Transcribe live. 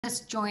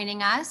Just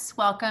joining us,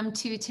 welcome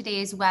to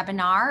today's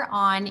webinar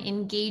on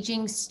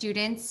engaging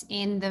students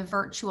in the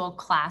virtual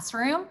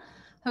classroom,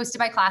 hosted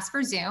by Class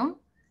for Zoom.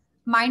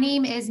 My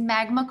name is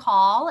Meg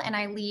McCall, and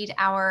I lead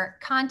our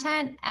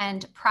content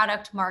and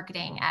product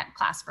marketing at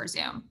Class for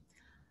Zoom.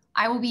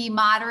 I will be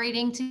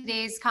moderating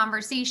today's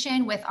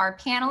conversation with our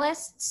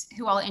panelists,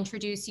 who I'll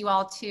introduce you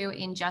all to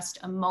in just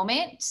a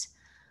moment.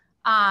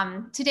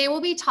 Today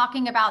we'll be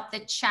talking about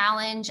the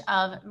challenge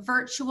of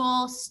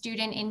virtual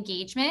student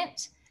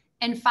engagement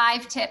and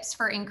 5 tips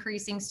for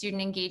increasing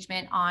student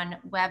engagement on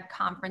web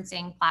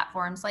conferencing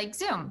platforms like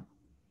Zoom.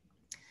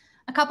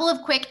 A couple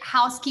of quick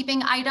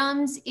housekeeping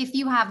items. If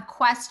you have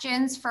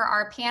questions for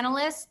our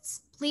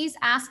panelists, please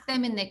ask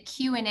them in the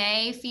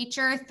Q&A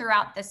feature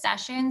throughout the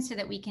session so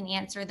that we can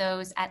answer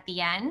those at the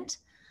end.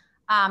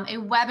 A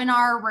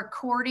webinar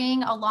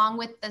recording along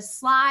with the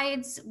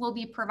slides will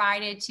be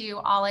provided to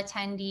all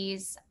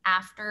attendees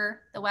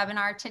after the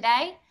webinar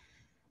today.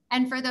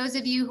 And for those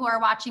of you who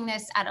are watching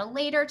this at a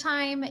later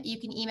time, you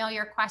can email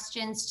your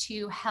questions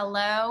to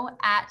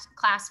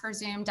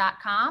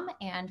hello@classforzoom.com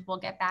and we'll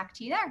get back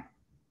to you there.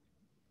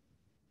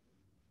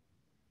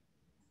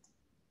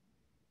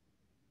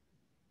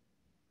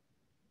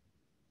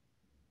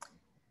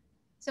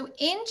 So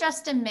in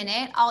just a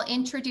minute, I'll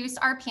introduce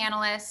our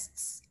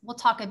panelists. We'll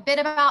talk a bit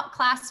about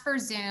Class for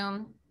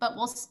Zoom, but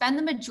we'll spend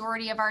the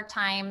majority of our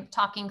time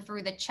talking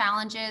through the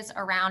challenges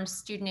around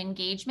student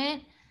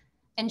engagement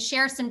and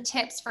share some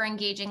tips for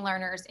engaging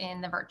learners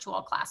in the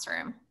virtual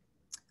classroom.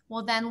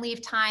 We'll then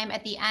leave time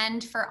at the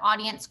end for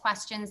audience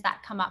questions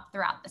that come up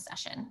throughout the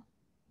session.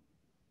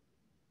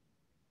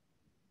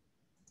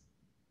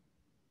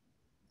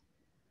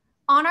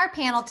 On our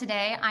panel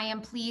today, I am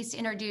pleased to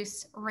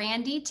introduce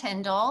Randy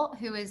Tyndall,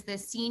 who is the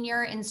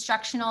Senior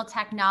Instructional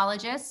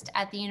Technologist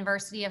at the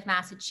University of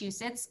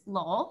Massachusetts,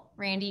 Lowell.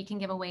 Randy, you can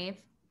give a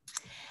wave.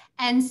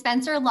 And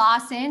Spencer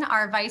Lawson,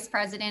 our Vice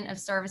President of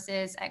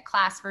Services at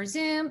Class for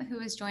Zoom, who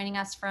is joining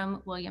us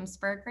from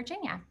Williamsburg,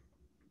 Virginia.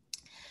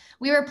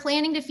 We were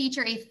planning to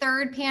feature a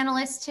third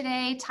panelist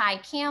today, Ty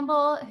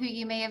Campbell, who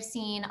you may have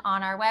seen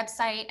on our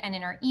website and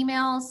in our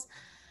emails.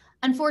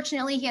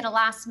 Unfortunately, he had a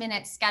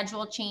last-minute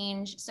schedule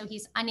change, so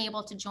he's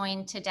unable to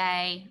join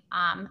today.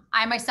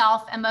 I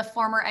myself am a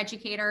former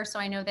educator, so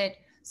I know that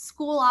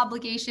school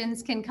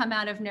obligations can come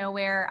out of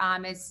nowhere,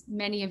 as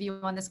many of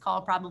you on this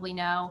call probably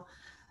know.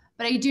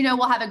 But I do know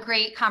we'll have a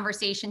great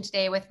conversation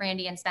today with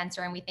Randy and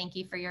Spencer, and we thank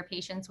you for your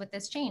patience with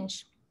this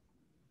change.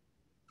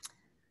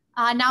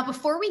 Now,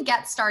 before we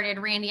get started,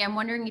 Randy, I'm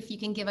wondering if you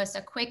can give us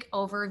a quick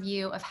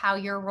overview of how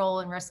your role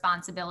and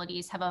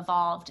responsibilities have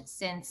evolved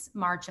since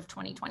March of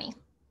 2020.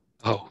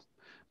 Oh,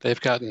 they've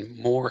gotten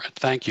more.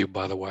 Thank you,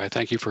 by the way.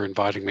 Thank you for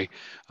inviting me.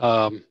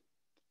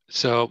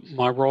 So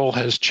my role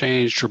has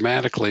changed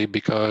dramatically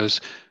because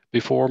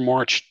before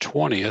March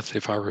 20th,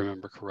 if I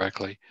remember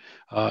correctly,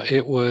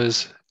 it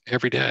was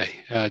every day,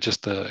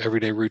 just the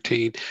everyday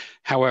routine.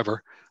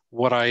 However,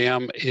 what I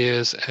am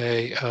is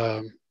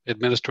a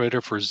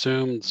administrator for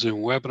Zoom,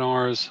 Zoom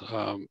webinars,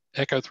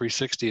 Echo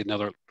 360,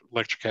 another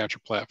lecture capture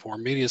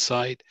platform, media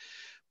site.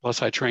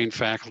 Plus, I train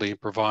faculty and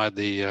provide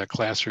the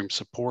classroom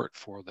support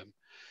for them.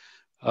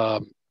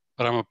 But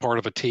I'm a part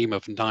of a team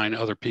of 9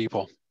 other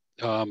people.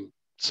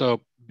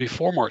 So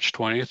before March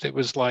 20th, it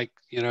was like,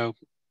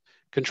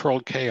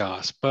 controlled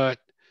chaos. But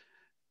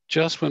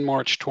just when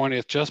March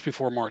 20th, just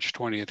before March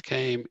 20th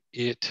came,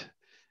 it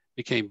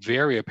became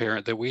very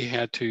apparent that we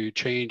had to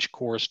change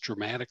course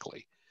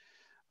dramatically.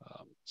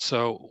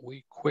 So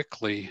we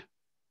quickly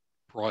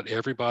brought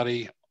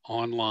everybody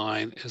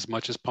online as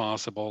much as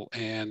possible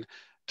and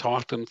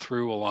talked them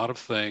through a lot of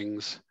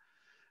things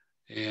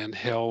and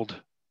held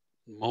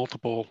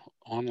multiple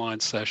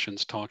online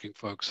sessions talking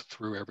folks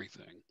through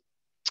everything.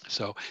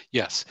 So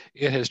yes,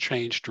 it has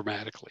changed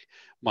dramatically.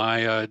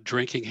 My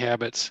drinking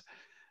habits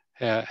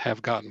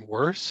have gotten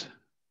worse,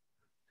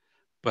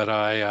 but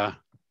I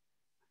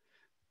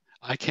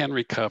can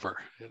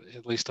recover.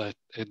 At least I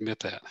admit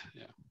that.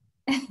 Yeah.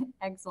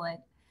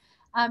 Excellent.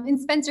 And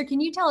Spencer,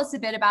 can you tell us a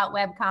bit about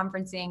web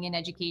conferencing in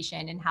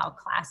education and how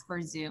Class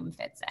for Zoom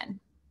fits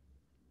in?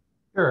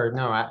 Sure.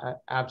 No,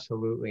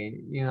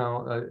 absolutely.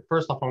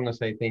 First off, I'm going to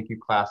say thank you,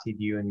 Classy,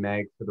 to you and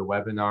Meg for the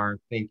webinar.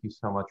 Thank you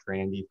so much,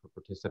 Randy, for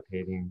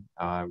participating.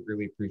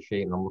 Really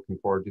appreciate it, and I'm looking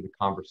forward to the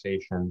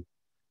conversation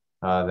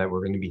that we're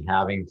going to be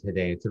having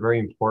today. It's a very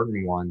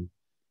important one.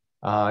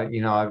 I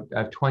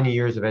have 20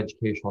 years of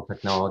educational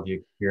technology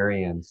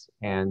experience,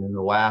 and in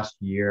the last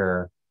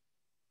year,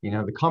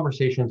 the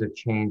conversations have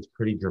changed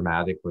pretty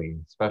dramatically,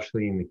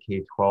 especially in the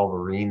K-12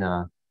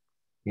 arena.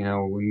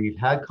 When we've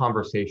had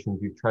conversations,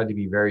 we've tried to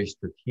be very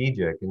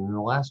strategic. And in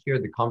the last year,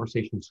 the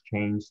conversations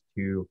changed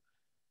to,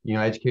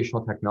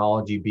 educational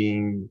technology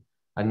being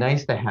a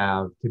nice to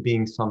have to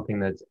being something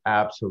that's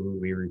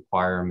absolutely a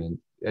requirement.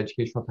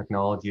 Educational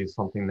technology is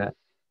something that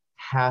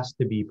has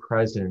to be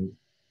present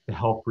to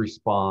help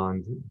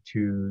respond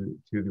to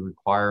the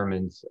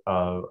requirements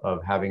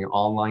of having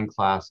online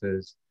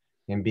classes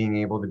and being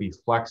able to be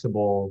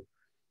flexible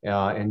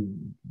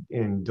and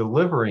in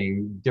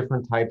delivering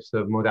different types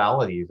of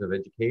modalities of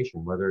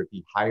education, whether it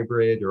be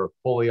hybrid or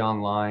fully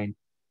online,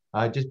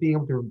 just being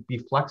able to be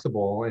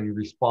flexible and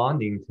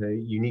responding to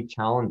unique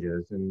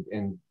challenges.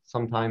 And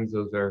sometimes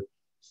those are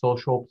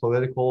social,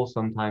 political,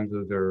 sometimes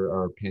those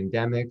are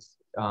pandemics.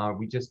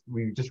 We just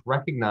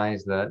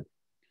recognize that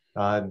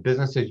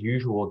business as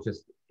usual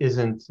just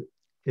isn't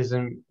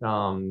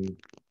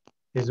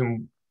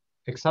isn't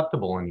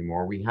acceptable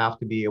anymore. We have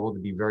to be able to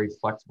be very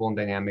flexible and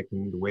dynamic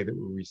in the way that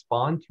we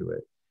respond to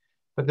it.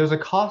 But there's a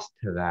cost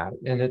to that,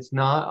 and it's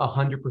not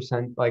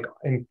 100% like,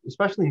 and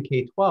especially in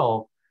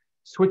K-12,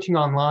 switching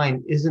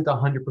online isn't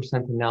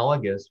 100%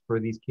 analogous for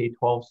these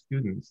K-12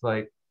 students.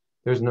 Like,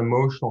 there's an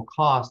emotional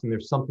cost, and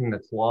there's something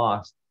that's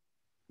lost,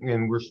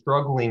 and we're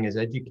struggling as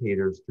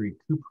educators to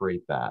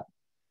recuperate that.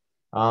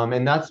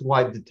 And that's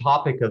why the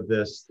topic of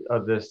this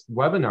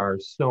webinar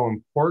is so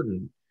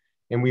important.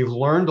 And we've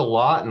learned a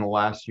lot in the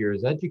last year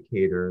as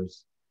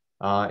educators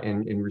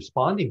in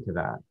responding to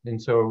that.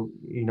 And so,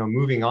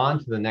 moving on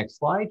to the next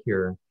slide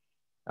here,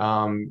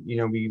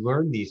 we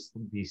learned these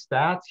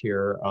stats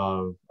here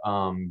of,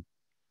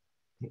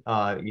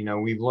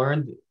 we've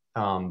learned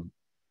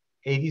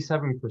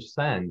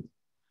 87%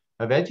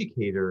 of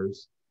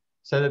educators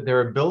said that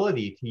their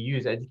ability to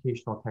use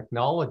educational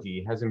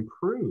technology has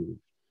improved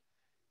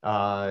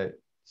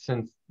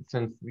since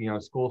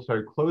school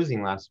started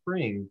closing last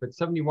spring. But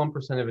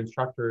 71% of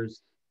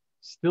instructors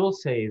still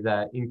say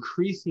that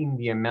increasing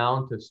the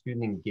amount of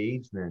student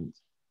engagement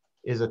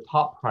is a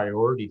top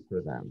priority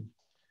for them.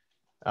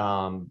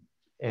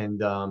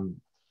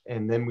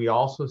 And then we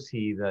also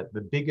see that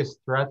the biggest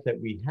threat that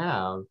we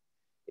have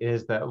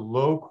is that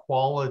low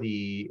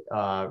quality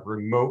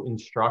remote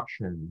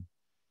instruction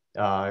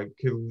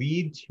could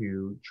lead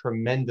to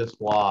tremendous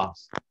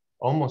loss,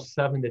 almost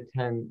 7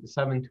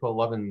 to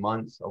 11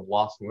 months of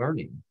lost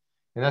learning.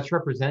 And that's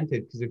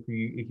represented because if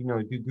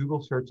you do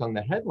Google search on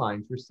the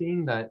headlines, we're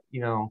seeing that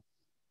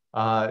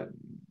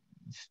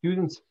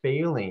students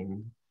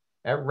failing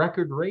at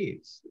record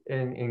rates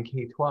in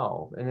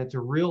K-12. And it's a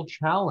real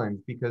challenge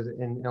because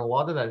and a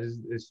lot of that is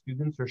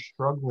students are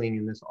struggling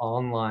in this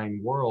online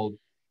world.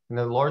 And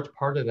a large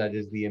part of that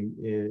is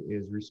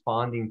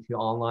responding to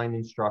online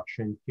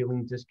instruction,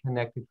 feeling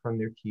disconnected from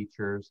their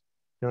teachers,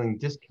 feeling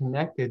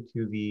disconnected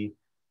to the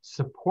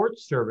support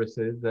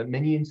services that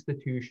many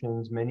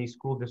institutions, many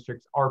school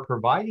districts are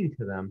providing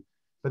to them,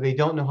 but they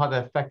don't know how to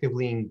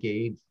effectively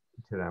engage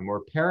to them.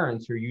 Or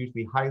parents who are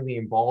usually highly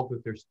involved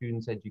with their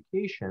students'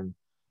 education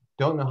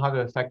don't know how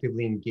to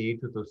effectively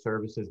engage with those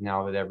services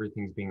now that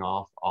everything's being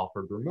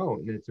offered remote.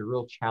 And it's a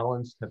real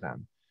challenge to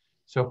them.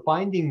 So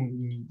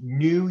finding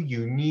new,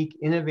 unique,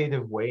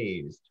 innovative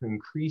ways to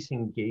increase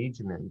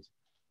engagement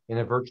in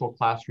a virtual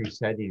classroom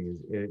setting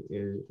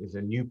is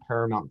a new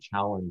paramount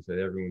challenge that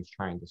everyone's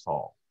trying to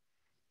solve.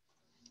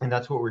 And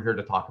that's what we're here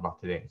to talk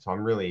about today. So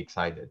I'm really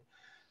excited.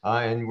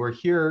 And we're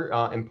here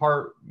in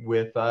part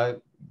with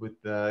a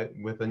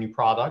new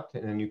product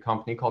and a new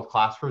company called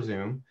Class for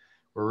Zoom.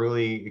 We're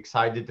really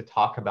excited to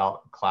talk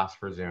about Class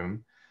for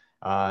Zoom.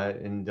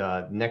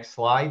 Next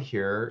slide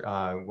here,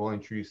 we'll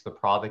introduce the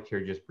product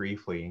here just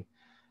briefly.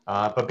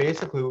 But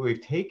basically what we've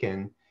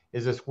taken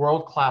is this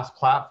world-class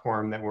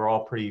platform that we're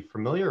all pretty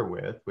familiar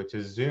with, which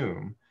is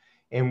Zoom.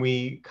 And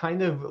we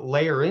kind of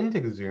layer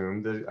into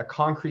Zoom a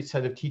concrete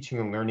set of teaching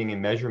and learning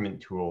and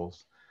measurement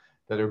tools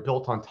that are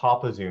built on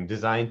top of Zoom,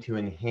 designed to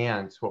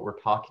enhance what we're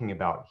talking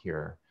about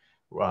here,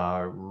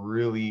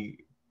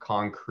 really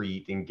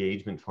concrete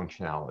engagement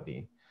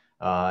functionality.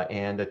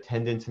 And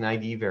attendance and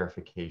ID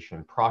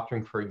verification,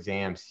 proctoring for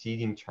exams,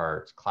 seating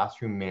charts,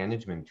 classroom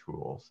management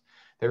tools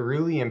that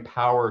really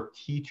empower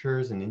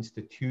teachers and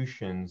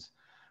institutions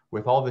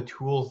with all the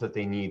tools that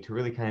they need to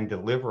really kind of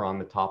deliver on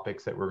the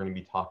topics that we're going to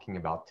be talking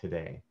about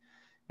today.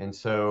 And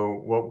so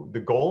what the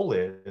goal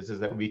is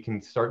that we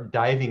can start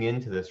diving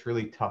into this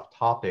really tough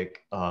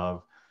topic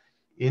of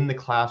in the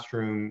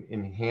classroom,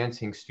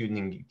 enhancing student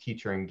and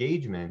teacher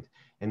engagement,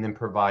 and then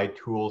provide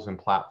tools and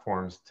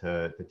platforms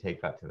to take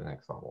that to the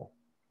next level.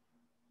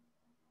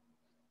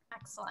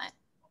 Excellent.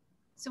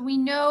 So we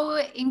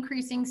know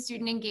increasing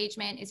student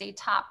engagement is a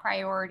top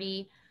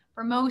priority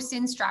for most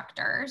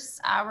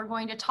instructors. We're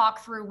going to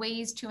talk through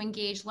ways to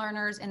engage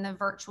learners in the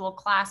virtual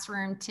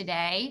classroom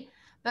today.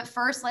 But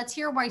first, let's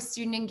hear why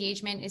student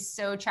engagement is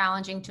so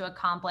challenging to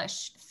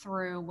accomplish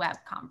through web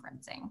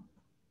conferencing.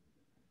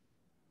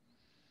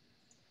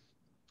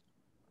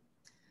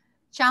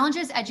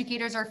 Challenges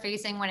educators are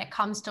facing when it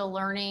comes to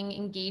learning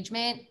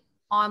engagement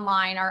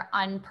online are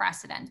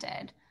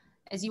unprecedented.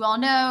 As you all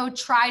know,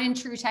 tried and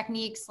true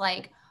techniques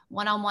like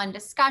one-on-one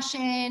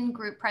discussion,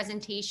 group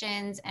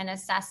presentations, and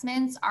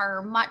assessments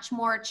are much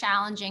more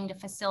challenging to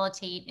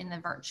facilitate in the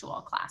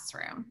virtual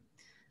classroom.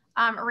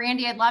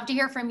 Randy, I'd love to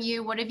hear from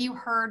you. What have you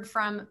heard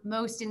from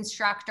most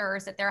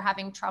instructors that they're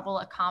having trouble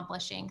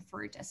accomplishing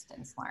through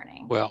distance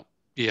learning? Well,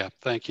 yeah,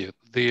 thank you.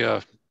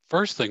 The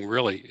first thing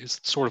really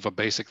is sort of a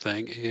basic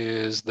thing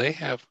is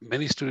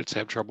many students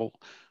have trouble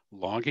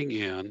logging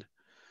in.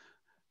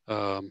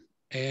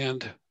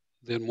 And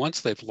then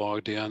once they've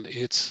logged in,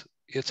 it's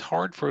it's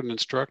hard for an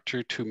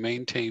instructor to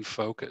maintain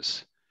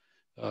focus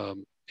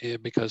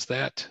because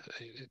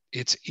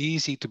it's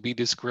easy to be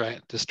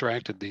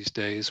distracted these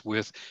days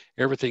with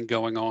everything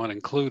going on,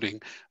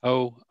 including,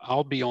 oh,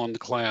 I'll be on the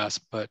class,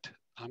 but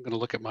I'm going to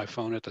look at my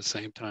phone at the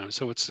same time.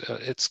 So it's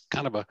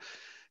kind of a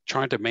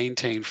trying to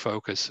maintain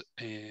focus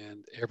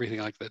and everything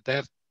like that.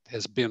 That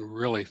has been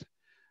really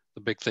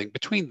the big thing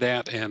between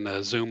that and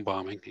Zoom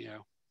bombing.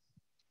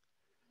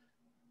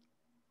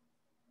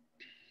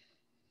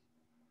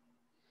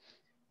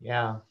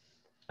 Yeah,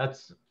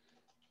 that's,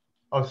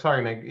 oh,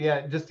 sorry, Meg.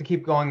 Yeah, just to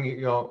keep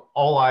going,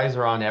 all eyes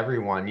are on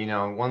everyone.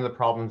 One of the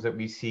problems that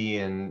we see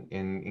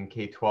in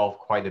K-12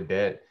 quite a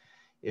bit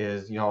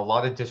is, a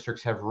lot of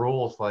districts have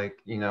rules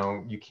like,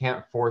 you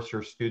can't force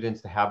your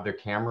students to have their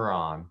camera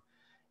on.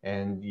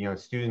 And,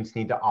 students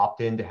need to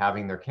opt into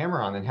having their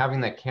camera on, and having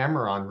that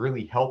camera on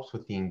really helps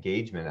with the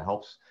engagement. It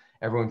helps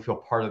everyone feel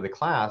part of the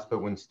class.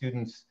 But when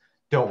students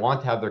don't want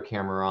to have their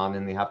camera on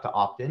and they have to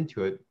opt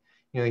into it,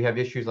 you have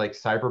issues like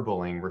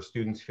cyberbullying, where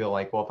students feel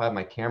like, well, if I have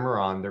my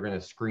camera on, they're going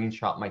to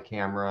screenshot my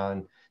camera.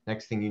 And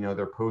next thing you know,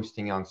 they're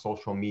posting on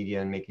social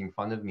media and making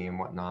fun of me and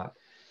whatnot.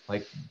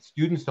 Like,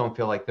 students don't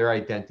feel like their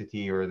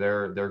identity or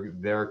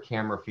their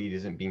camera feed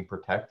isn't being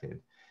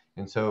protected.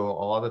 And so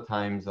a lot of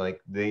times,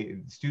 like,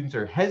 students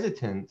are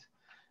hesitant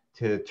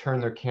to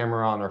turn their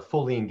camera on or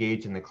fully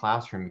engage in the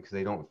classroom because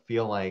they don't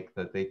feel like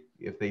that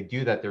if they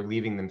do that, they're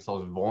leaving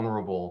themselves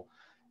vulnerable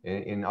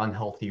in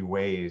unhealthy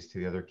ways to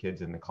the other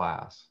kids in the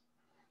class.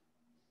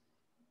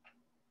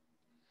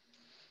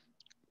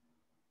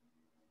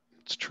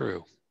 It's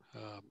true.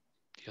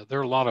 Yeah, there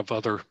are a lot of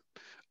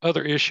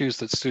other issues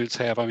that students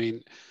have. I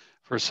mean,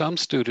 for some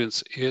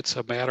students, it's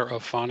a matter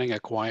of finding a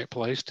quiet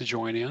place to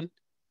join in.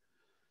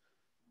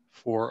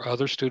 For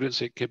other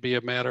students, it could be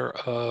a matter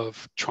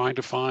of trying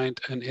to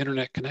find an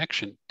internet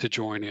connection to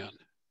join in.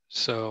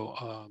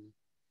 So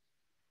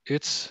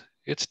it's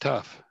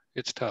tough.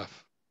 It's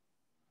tough.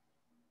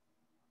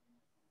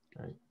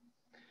 Right.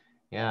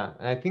 Yeah,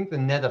 and I think the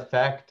net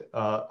effect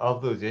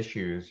of those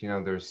issues,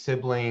 there's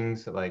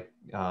siblings, like,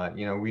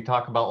 we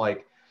talk about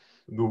like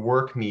the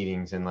work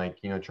meetings and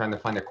like, trying to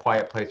find a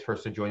quiet place for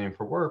us to join in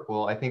for work.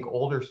 Well, I think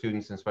older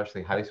students, and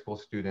especially high school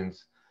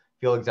students,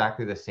 feel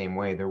exactly the same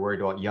way. They're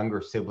worried about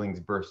younger siblings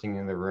bursting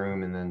in the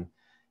room and then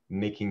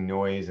making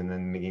noise, and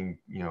then making,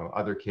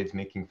 other kids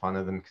making fun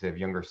of them because they have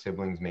younger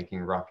siblings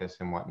making ruckus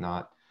and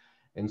whatnot.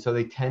 And so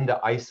they tend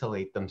to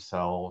isolate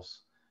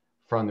themselves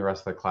from the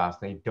rest of the class.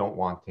 They don't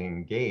want to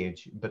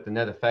engage, but the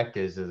net effect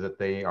is that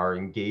they are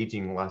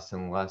engaging less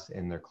and less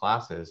in their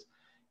classes,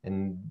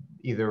 and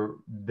either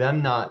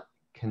them not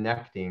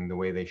connecting the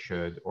way they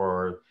should,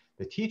 or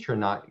the teacher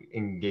not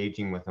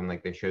engaging with them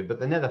like they should. But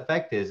the net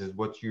effect is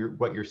what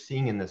you're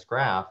seeing in this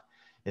graph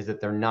is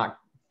that they're not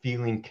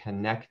feeling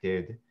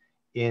connected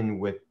in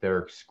with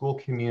their school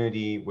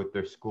community, with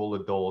their school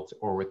adults,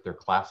 or with their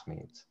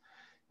classmates.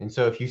 And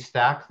so if you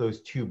stack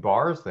those two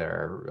bars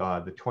there,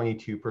 the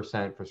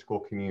 22% for school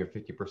community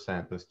or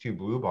 50%, those two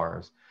blue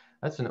bars,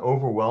 that's an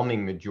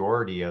overwhelming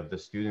majority of the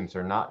students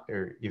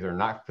are either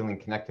not feeling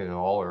connected at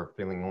all or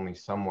feeling only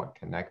somewhat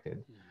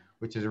connected,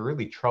 which is a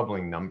really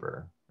troubling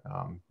number.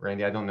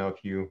 Randy, I don't know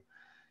if you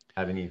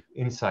have any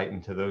insight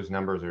into those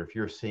numbers, or if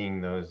you're seeing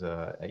those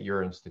at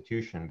your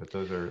institution, but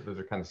those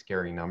are kind of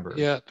scary numbers.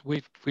 Yeah,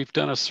 we've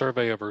done a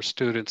survey of our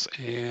students,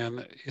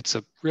 and it's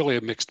really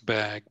a mixed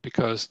bag,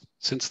 because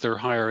since they're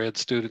higher ed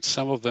students,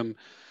 some of them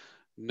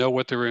know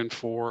what they're in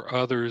for.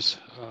 Others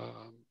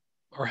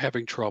are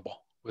having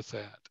trouble with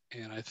that,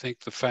 and I think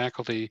the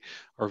faculty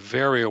are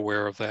very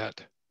aware of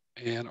that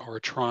and are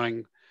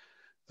trying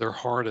their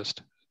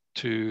hardest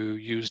to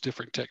use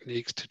different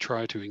techniques to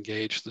try to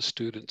engage the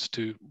students,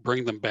 to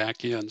bring them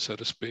back in, so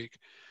to speak,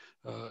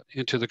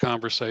 into the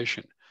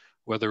conversation,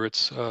 whether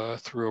it's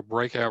through a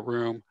breakout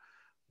room,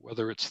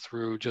 whether it's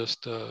through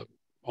just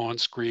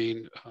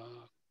on-screen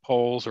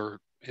polls or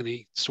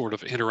any sort of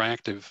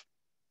interactive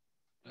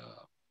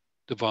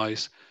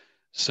device,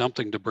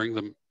 something to bring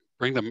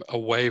them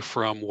away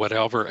from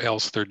whatever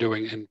else they're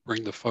doing and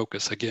bring the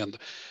focus again,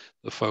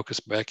 the focus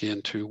back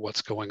into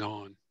what's going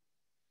on.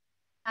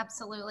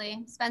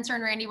 Absolutely. Spencer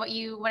and Randy,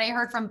 what I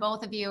heard from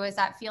both of you is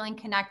that feeling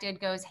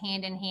connected goes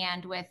hand in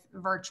hand with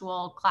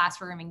virtual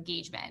classroom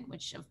engagement,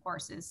 which of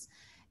course is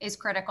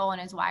critical and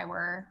is why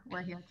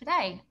we're here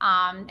today.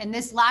 And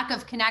this lack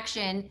of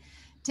connection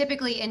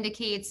typically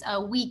indicates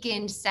a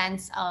weakened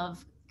sense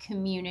of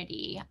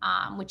community,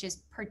 which is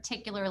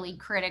particularly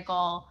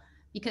critical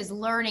because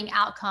learning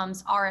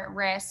outcomes are at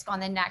risk. On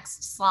the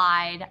next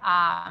slide,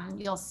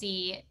 you'll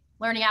see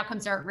learning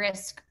outcomes are at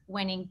risk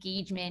when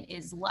engagement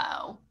is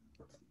low.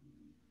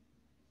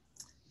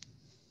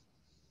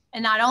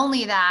 And not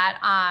only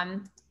that,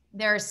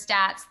 there are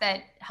stats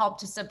that help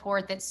to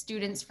support that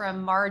students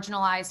from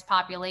marginalized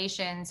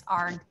populations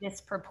are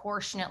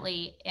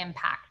disproportionately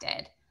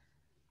impacted.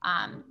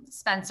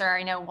 Spencer,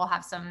 I know we'll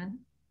have some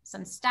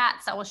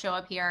stats that will show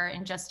up here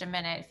in just a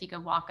minute. If you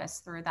could walk us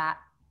through that,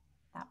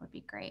 that would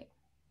be great.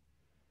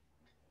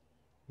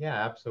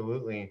 Yeah,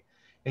 absolutely.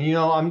 And you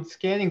know, I'm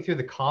scanning through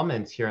the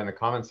comments here in the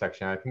comment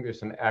section. I think there's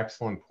some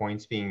excellent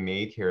points being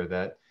made here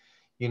that,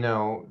 you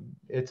know,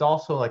 it's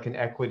also like an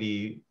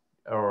equity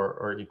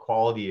or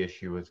equality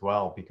issue as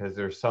well, because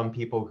there's some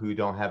people who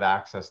don't have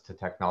access to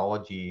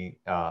technology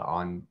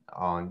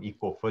on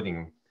equal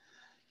footing.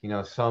 You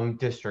know, some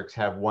districts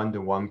have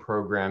one-to-one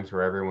programs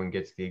where everyone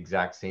gets the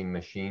exact same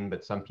machine,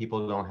 but some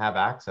people don't have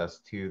access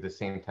to the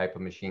same type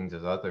of machines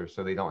as others.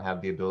 So they don't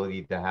have the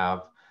ability to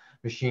have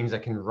machines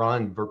that can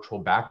run virtual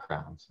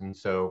backgrounds. And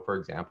so, for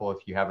example, if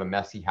you have a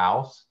messy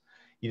house,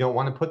 you don't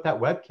want to put that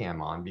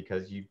webcam on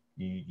because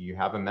you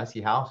have a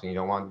messy house and you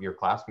don't want your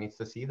classmates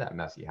to see that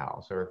messy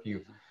house. Or if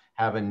you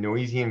have a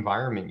noisy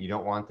environment, you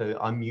don't want to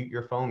unmute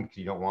your phone because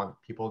you don't want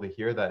people to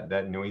hear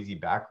that noisy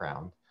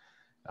background.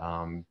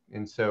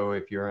 And so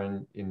if you're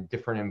in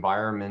different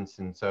environments,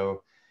 and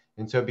so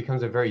it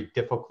becomes a very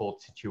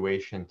difficult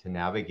situation to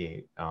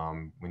navigate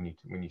when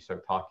you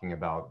start talking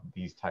about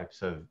these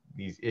types of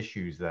these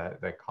issues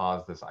that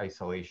cause this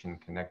isolation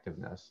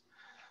connectiveness.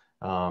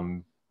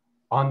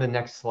 On the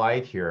next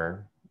slide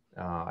here,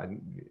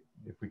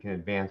 if we can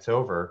advance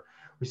over,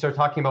 we start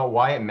talking about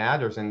why it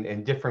matters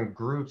and different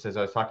groups, as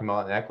I was talking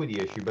about an equity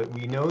issue, but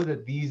we know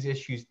that these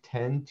issues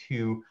tend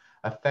to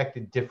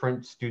affect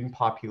different student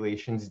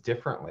populations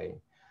differently.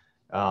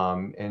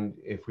 And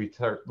if we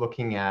start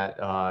looking at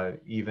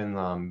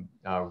even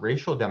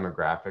racial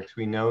demographics,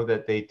 we know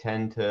that they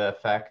tend to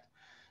affect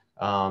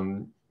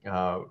um,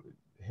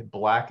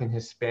 Black and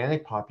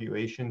Hispanic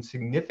populations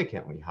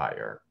significantly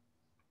higher.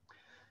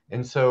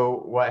 And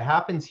so what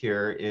happens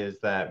here is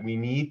that we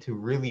need to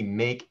really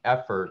make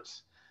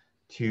efforts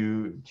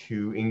to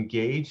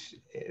engage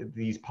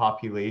these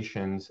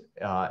populations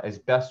as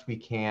best we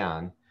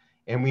can.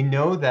 And we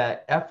know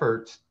that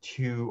efforts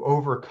to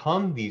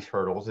overcome these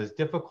hurdles, as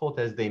difficult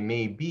as they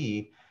may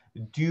be,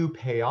 do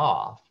pay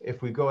off.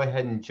 If we go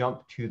ahead and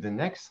jump to the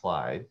next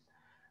slide,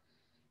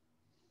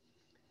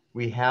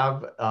 we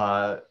have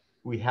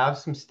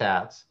some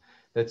stats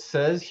that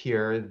says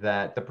here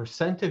that the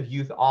percent of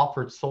youth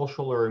offered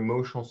social or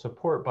emotional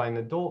support by an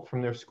adult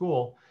from their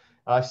school,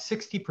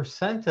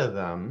 60% of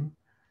them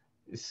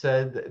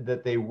said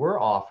that they were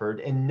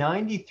offered, and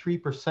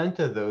 93%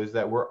 of those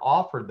that were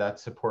offered that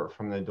support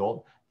from an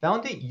adult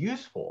found it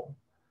useful.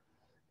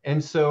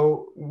 And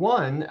so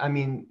I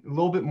mean, a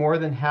little bit more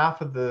than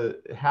half of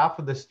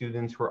the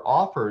students were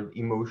offered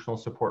emotional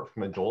support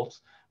from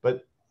adults,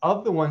 but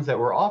of the ones that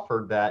were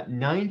offered that,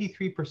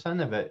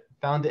 93% of it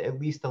found it at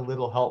least a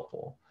little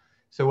helpful.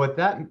 So what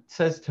that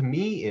says to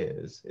me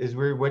is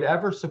where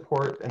whatever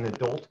support an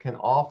adult can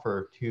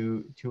offer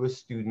to a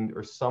student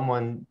or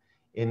someone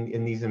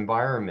in these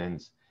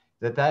environments,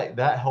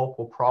 that help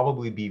will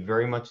probably be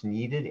very much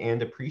needed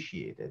and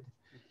appreciated.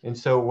 And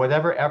so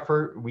whatever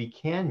effort we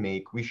can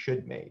make, we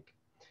should make.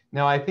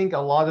 Now, I think a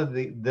lot of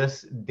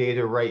this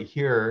data right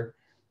here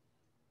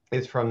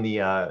is from the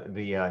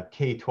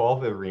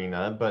K-12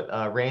 arena,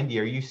 but Randy,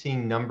 are you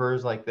seeing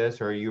numbers like this,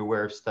 or are you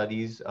aware of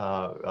studies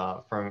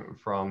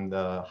from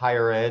the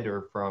higher ed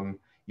or from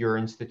your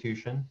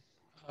institution?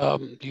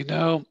 You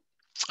know,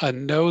 I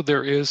know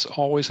there is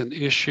always an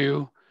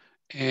issue,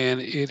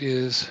 and it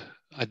is,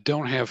 I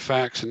don't have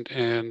facts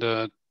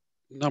and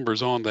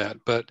numbers on that,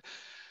 but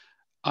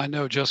I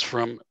know just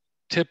from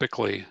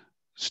typically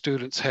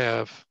students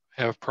have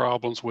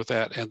problems with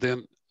that, and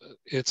then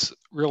it's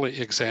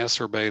really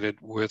exacerbated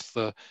with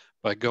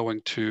by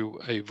going to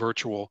a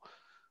virtual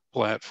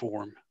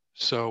platform.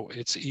 So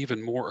it's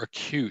even more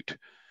acute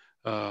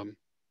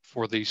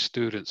for these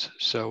students.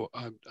 So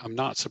I'm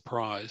not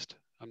surprised.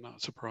 I'm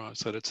not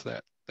surprised that it's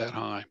that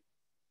high.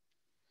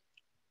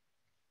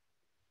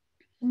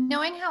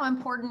 Knowing how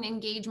important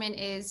engagement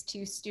is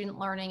to student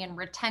learning and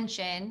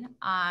retention,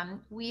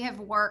 we have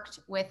worked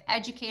with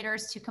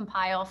educators to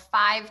compile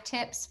 5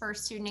 tips for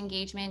student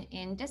engagement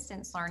in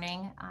distance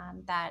learning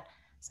that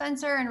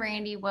Spencer and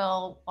Randy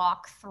will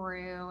walk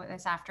through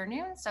this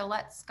afternoon. So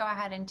let's go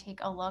ahead and take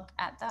a look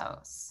at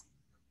those.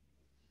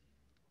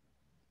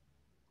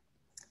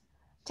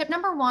 Tip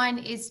number 1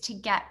 is to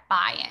get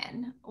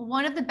buy-in.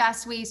 One of the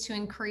best ways to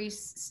increase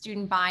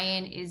student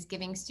buy-in is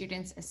giving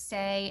students a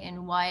say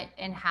in what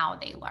and how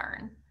they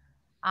learn.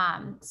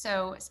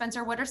 So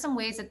Spencer, what are some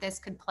ways that this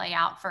could play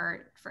out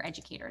for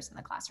educators in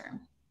the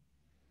classroom?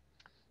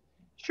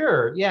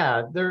 Sure,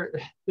 yeah, there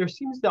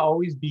seems to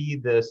always be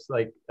this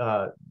like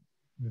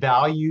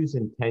values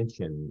and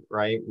tension,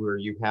 right? Where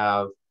you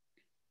have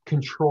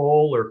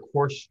control or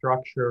course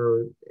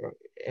structure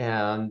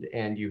and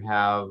you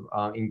have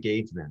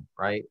engagement,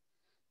 right?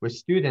 With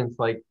students,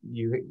 like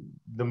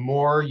the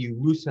more you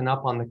loosen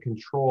up on the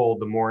control,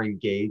 the more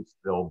engaged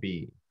they'll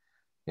be.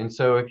 And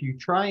so if you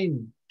try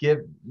and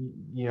give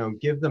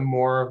them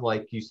more of,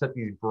 like, you set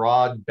these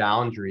broad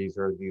boundaries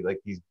or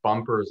these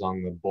bumpers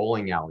on the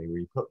bowling alley where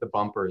you put the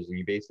bumpers and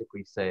you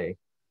basically say,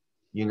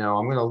 I'm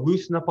going to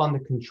loosen up on the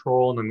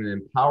control and I'm going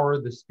to empower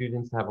the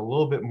students to have a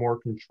little bit more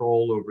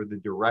control over the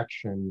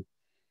direction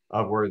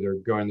of where they're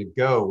going to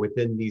go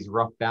within these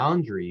rough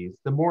boundaries,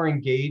 the more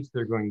engaged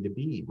they're going to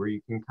be, where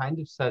you can kind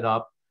of set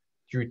up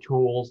through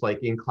tools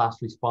like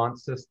in-class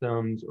response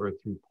systems or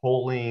through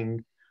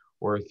polling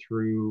or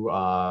through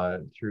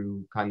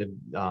kind of,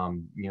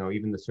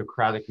 even the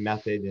Socratic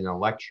method in a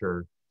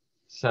lecture,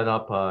 set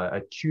up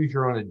a choose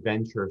your own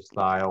adventure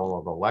style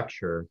of a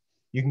lecture.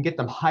 You can get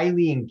them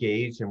highly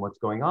engaged in what's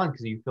going on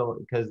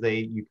because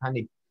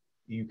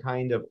you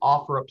kind of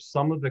offer up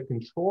some of the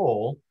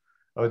control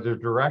of the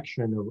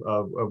direction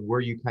of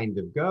where you kind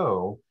of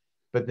go,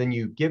 but then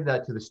you give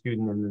that to the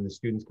student, and then the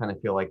students kind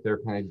of feel like they're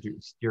kind of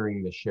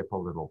steering the ship a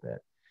little bit.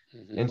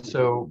 And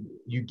so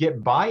you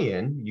get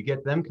buy-in, you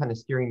get them kind of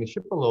steering the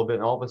ship a little bit,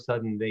 and all of a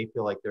sudden they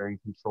feel like they're in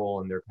control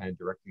and they're kind of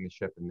directing the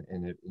ship,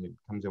 and it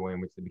comes a way in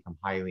which they become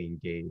highly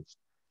engaged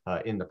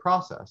in the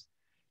process.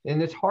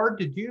 And it's hard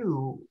to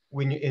do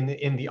when you're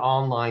in the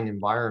online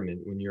environment,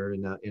 when you're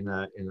in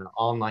an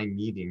online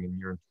meeting and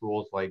you're in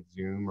tools like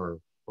Zoom or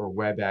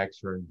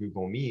WebEx or in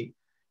Google Meet,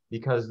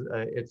 because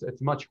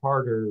it's much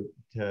harder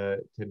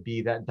to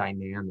be that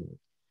dynamic.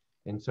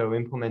 And so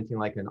implementing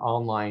like an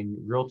online,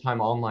 real-time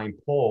online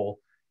poll,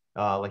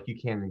 like you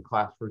can in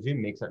Class for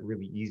Zoom, makes that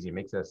really easy. It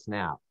makes it a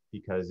snap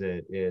because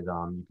you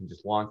can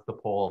just launch the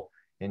poll,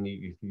 and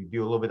if you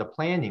do a little bit of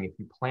planning, if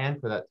you plan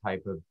for that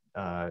type of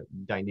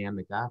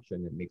dynamic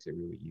action, it makes it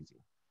really easy.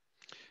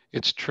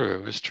 It's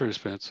true. It's true,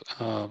 Spencer.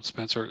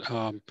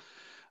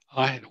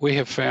 We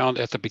have found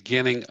at the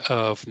beginning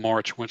of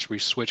March, once we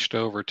switched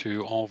over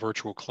to all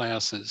virtual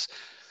classes,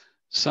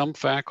 some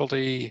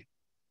faculty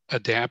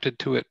adapted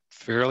to it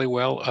fairly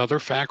well. Other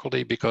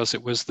faculty, because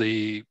it was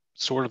the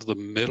sort of the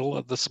middle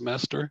of the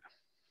semester,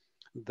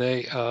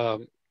 they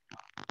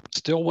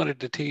still wanted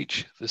to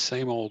teach the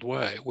same old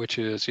way, which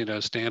is,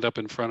 stand up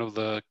in front of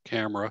the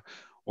camera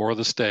or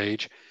the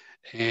stage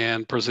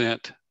and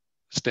present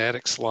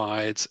static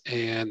slides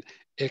and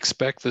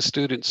expect the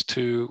students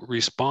to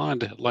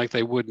respond like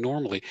they would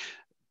normally.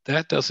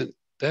 That doesn't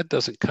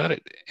cut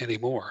it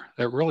anymore.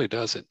 That really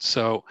doesn't.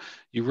 So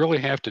you really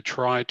have to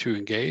try to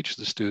engage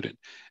the student,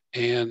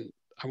 and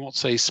I won't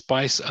say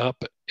spice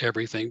up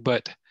everything,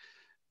 but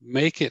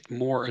make it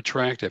more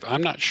attractive.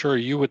 I'm not sure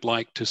you would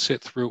like to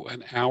sit through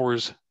an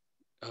hour's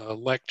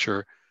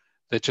lecture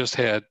that just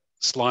had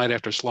slide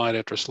after slide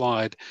after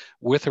slide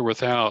with or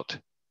without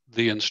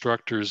the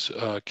instructor's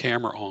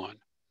camera on.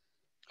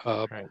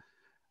 Right.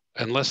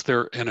 Unless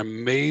they're an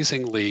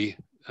amazingly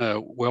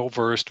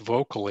well-versed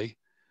vocally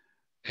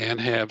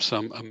and have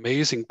some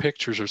amazing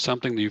pictures or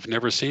something that you've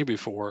never seen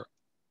before,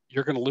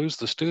 you're going to lose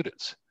the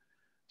students.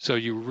 So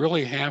you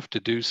really have to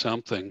do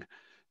something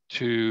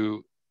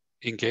to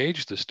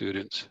engage the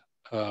students.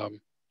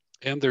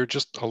 And there are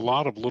just a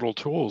lot of little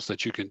tools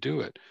that you can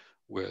do it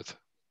with.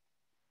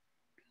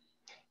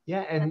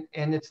 Yeah,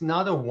 and it's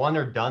not a one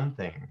or done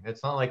thing.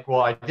 It's not like,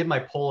 well, I did my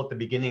poll at the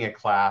beginning of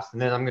class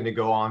and then I'm going to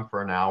go on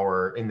for an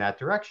hour in that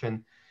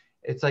direction.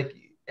 It's like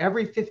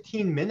every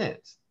 15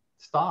 minutes,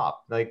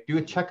 stop. Like do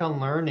a check on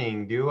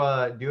learning, do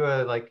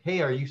a like,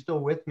 hey, are you still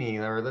with me?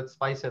 Or let's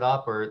spice it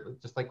up, or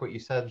just like what you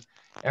said,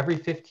 every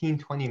 15,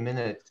 20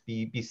 minutes,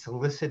 be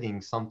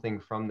soliciting something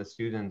from the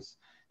students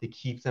to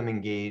keep them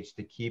engaged,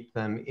 to keep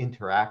them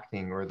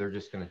interacting, or they're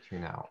just going to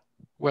tune out.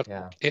 Well,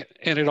 Yeah.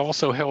 and it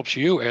also helps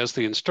you as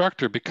the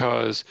instructor,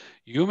 because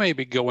you may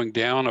be going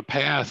down a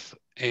path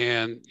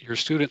and your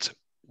students,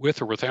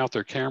 with or without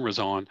their cameras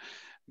on,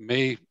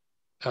 may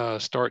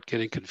start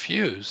getting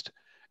confused.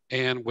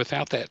 And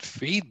without that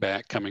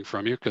feedback coming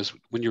from you, because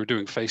when you were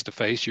doing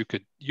face-to-face, you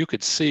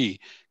could see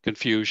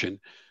confusion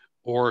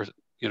or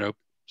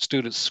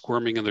students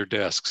squirming in their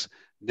desks.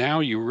 Now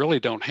you really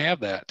don't have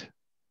that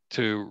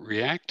to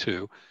react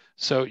to.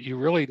 So you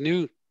really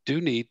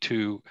do need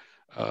to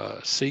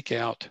seek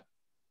out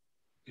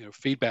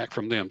feedback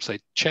from them. Say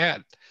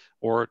chat,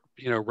 or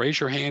raise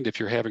your hand if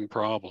you're having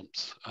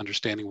problems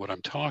understanding what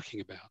I'm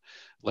talking about.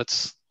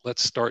 Let's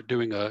start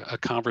doing a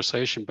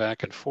conversation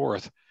back and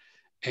forth,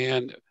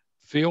 and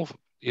feel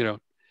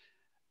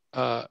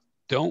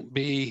don't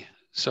be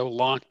so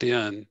locked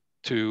in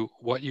to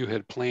what you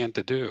had planned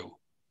to do,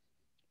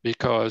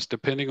 because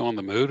depending on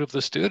the mood of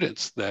the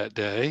students that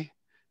day,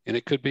 and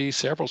it could be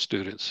several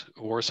students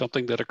or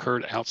something that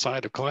occurred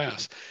outside of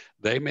class,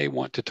 they may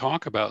want to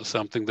talk about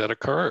something that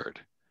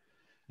occurred.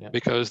 Yeah.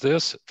 Because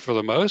this, for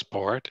the most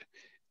part,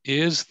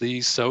 is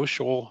the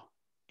social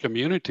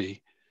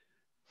community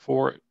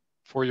for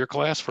your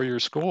class, for your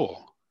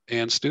school.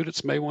 And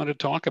students may want to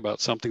talk about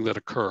something that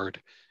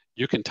occurred.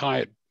 You can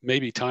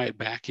maybe tie it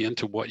back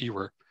into what you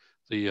were,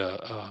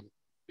 the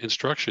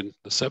instruction,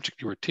 the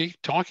subject you were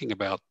talking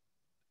about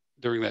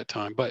during that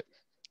time. But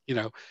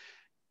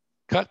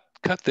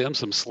cut them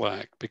some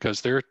slack,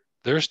 because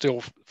they're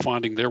still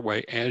finding their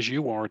way as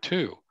you are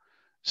too.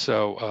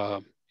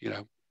 So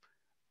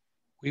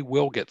we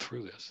will get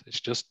through this. It's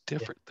just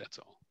different. Yeah. That's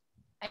all.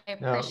 I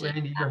appreciate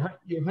Randy, that.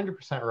 You're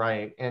 100%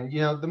 right. And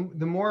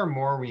the more and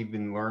more we've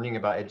been learning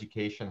about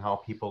education, how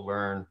people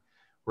learn,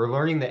 we're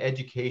learning that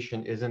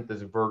education isn't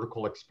this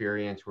vertical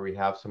experience where we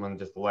have someone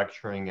just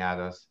lecturing at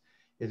us.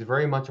 It's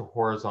very much a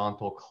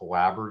horizontal,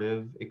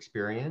 collaborative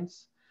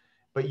experience.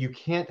 But you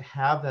can't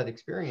have that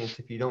experience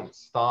if you don't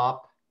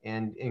stop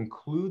and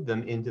include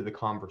them into the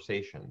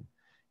conversation.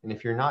 And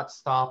if you're not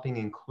stopping,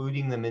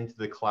 including them into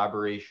the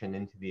collaboration,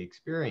 into the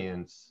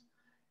experience,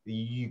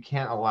 you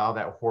can't allow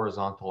that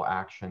horizontal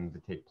action to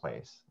take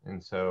place.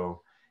 And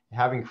so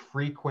having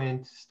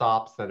frequent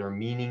stops that are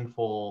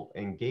meaningful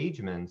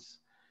engagements,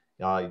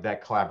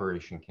 that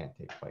collaboration can't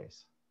take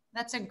place.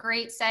 That's a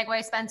great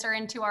segue, Spencer,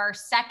 into our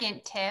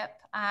second tip.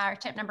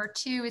 Tip number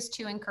 2 is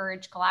to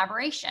encourage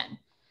collaboration,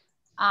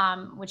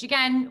 which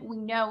again, we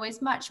know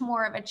is much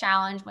more of a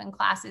challenge when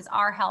classes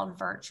are held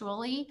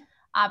virtually.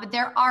 But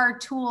there are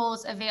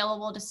tools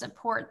available to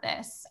support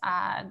this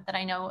that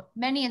I know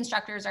many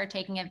instructors are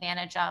taking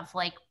advantage of,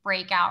 like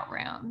breakout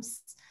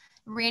rooms.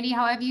 Randy,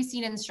 how have you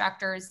seen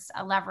instructors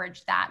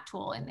leverage that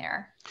tool in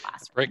their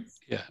classrooms?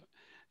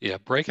 Yeah.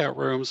 Breakout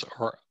rooms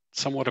are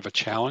somewhat of a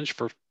challenge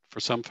for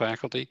some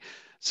faculty.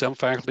 Some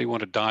faculty want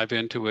to dive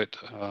into it,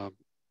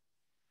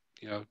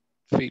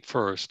 feet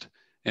first,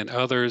 and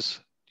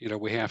others,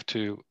 we have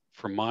to,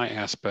 from my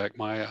aspect,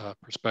 my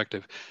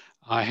perspective,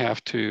 I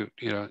have to,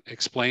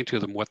 explain to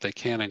them what they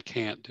can and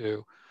can't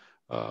do.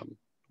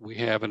 We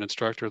have an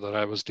instructor that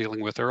I was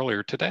dealing with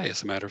earlier today,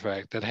 as a matter of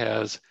fact, that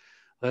has,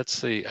 let's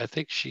see, I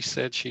think she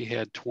said she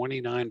had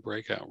 29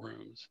 breakout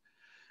rooms.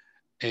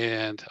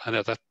 And I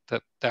know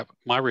that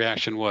my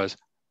reaction was,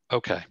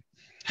 okay.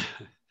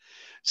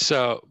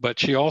 So, but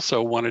she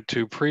also wanted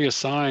to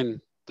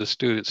pre-assign the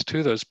students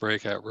to those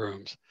breakout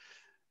rooms.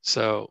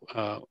 So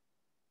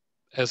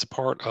as a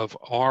part of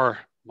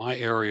my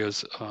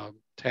area's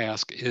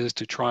task is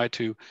to try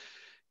to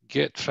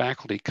get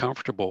faculty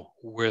comfortable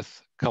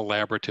with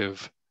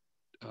collaborative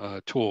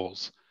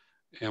tools,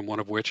 and one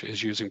of which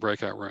is using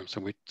breakout rooms.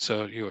 And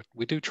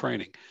we do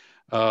training.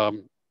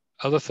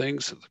 Other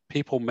things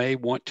people may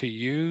want to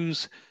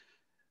use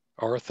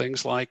are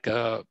things like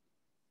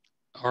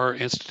our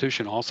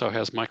institution also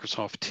has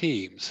Microsoft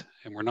Teams,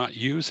 and we're not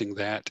using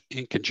that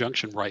in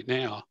conjunction right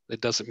now.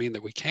 That doesn't mean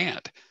that we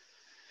can't.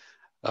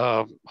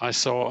 I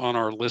saw on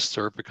our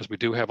listserv, because we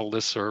do have a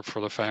listserv for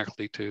the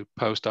faculty to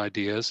post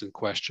ideas and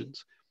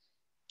questions.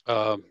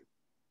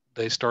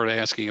 They started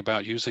asking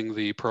about using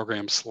the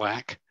program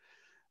Slack,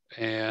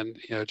 and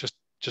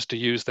just to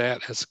use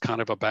that as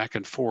kind of a back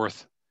and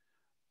forth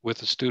with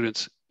the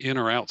students in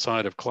or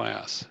outside of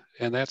class.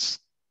 And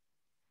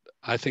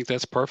I think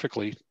that's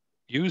perfectly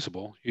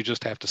usable. You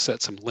just have to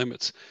set some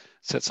limits,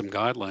 set some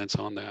guidelines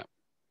on that.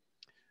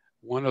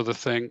 One other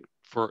thing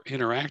for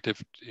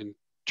interactive in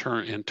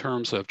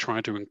terms of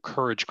trying to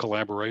encourage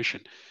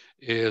collaboration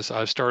is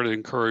I've started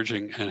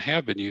encouraging and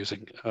have been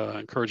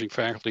encouraging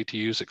faculty to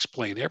use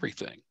Explain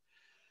Everything,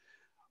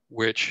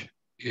 which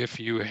if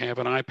you have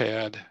an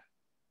iPad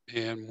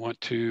and want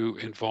to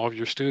involve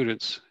your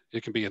students,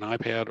 it can be an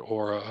iPad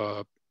or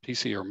a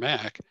PC or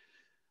Mac,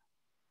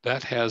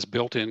 that has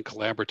built-in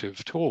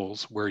collaborative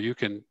tools where you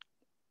can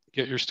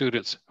get your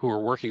students who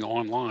are working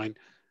online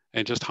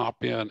and just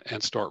hop in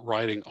and start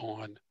writing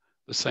on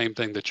the same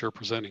thing that you're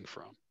presenting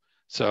from.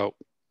 So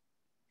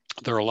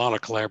there are a lot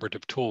of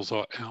collaborative tools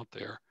out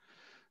there.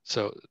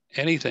 So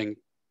anything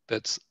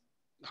that's,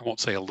 I won't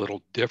say a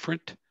little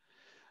different,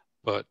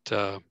 but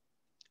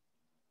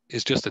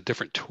is just a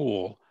different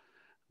tool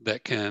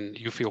that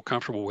you feel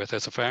comfortable with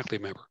as a faculty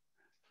member.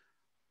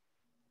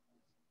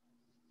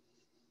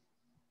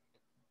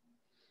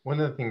 One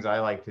of the things I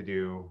like to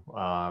do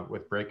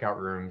with breakout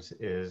rooms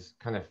is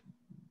kind of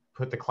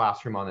put the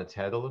classroom on its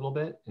head a little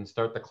bit and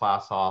start the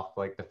class off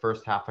like the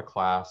first half of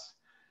class,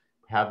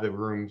 have the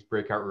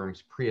breakout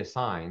rooms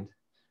pre-assigned,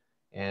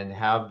 and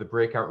have the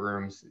breakout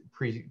rooms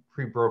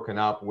pre-broken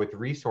up with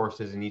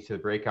resources in each of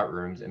the breakout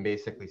rooms, and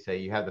basically say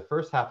you have the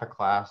first half of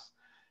class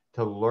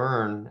to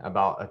learn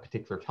about a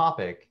particular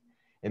topic,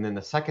 and then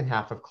the second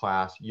half of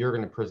class, you're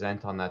going to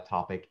present on that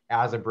topic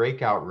as a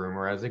breakout room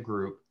or as a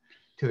group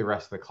to the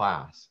rest of the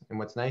class. And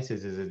what's nice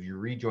is as you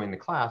rejoin the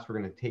class, we're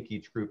going to take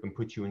each group and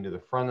put you into the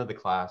front of the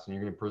class, and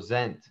you're going to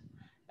present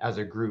as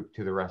a group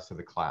to the rest of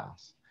the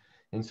class.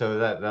 And so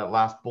that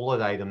last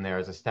bullet item there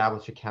is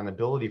establish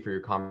accountability for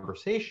your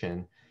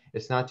conversation.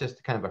 It's not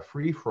just kind of a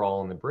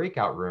free-for-all in the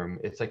breakout room.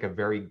 It's like a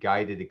very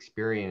guided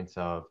experience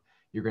of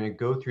you're going to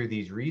go through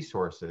these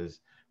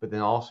resources, but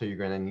then also you're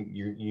going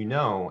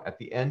to, at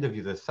the end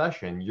of the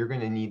session, you're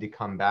going to need to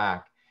come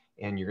back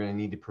and you're going to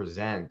need to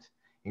present.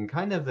 In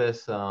kind of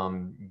this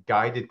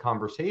guided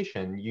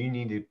conversation, you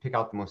need to pick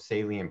out the most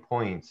salient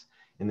points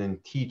and then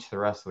teach the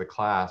rest of the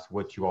class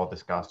what you all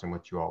discussed and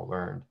what you all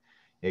learned.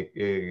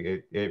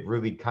 It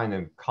really kind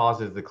of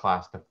causes the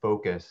class to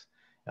focus,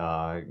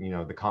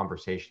 the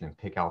conversation and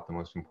pick out the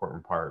most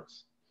important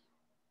parts.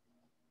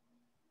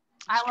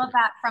 I love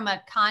that from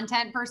a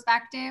content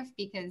perspective,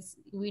 because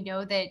we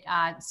know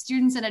that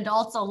students and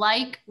adults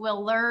alike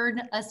will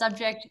learn a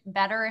subject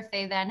better if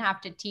they then have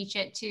to teach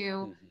it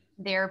to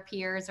their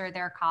peers or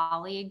their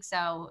colleagues.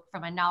 So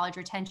from a knowledge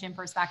retention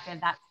perspective,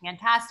 that's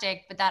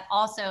fantastic. But that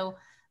also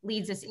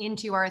leads us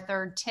into our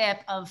third tip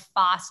of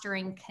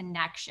fostering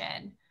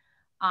connection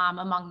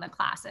among the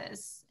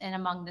classes and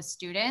among the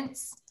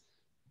students.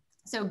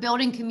 So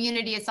building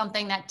community is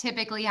something that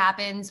typically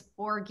happens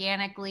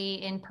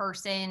organically in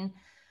person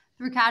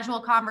through casual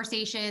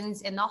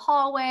conversations in the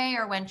hallway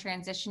or when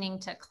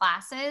transitioning to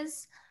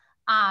classes.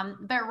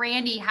 But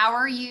Randy, how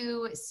are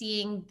you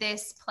seeing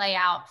this play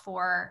out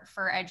for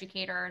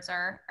educators,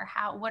 or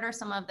what are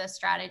some of the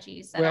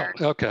strategies that are?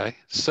 Okay.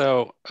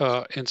 So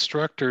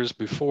instructors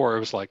before, it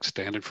was like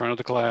stand in front of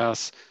the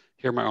class,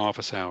 here are my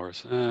office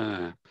hours,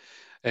 and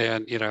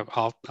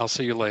I'll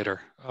see you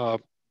later.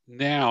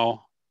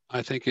 Now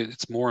I think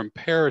it's more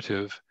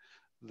imperative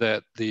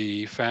that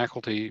the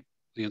faculty,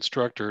 the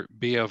instructor,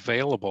 be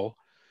available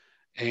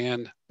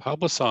and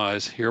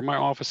publicize, here are my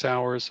office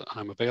hours,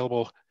 I'm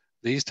available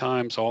these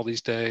times, all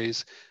these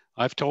days.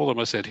 I've told them,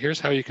 I said, here's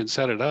how you can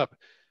set it up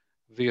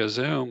via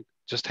Zoom,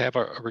 just have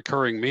a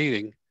recurring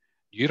meeting.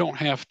 You don't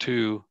have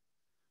to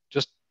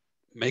just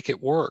make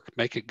it work,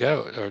 make it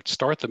go, or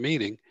start the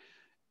meeting.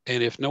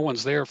 And if no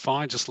one's there,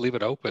 fine, just leave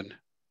it open.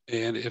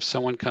 And if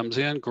someone comes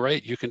in,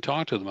 great, you can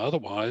talk to them.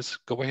 Otherwise,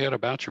 go ahead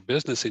about your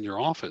business in your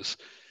office.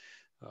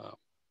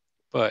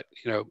 But,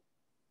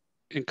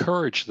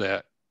 encourage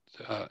that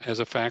as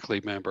a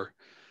faculty member.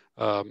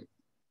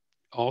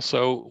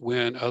 Also,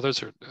 when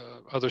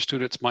other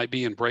students might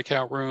be in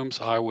breakout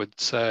rooms, I would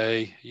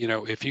say,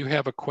 if you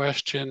have a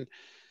question,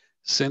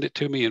 send it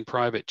to me in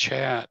private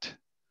chat.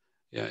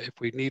 Yeah, if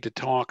we need to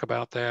talk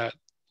about that,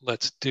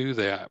 let's do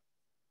that.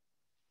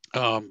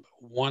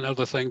 One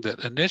other thing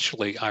that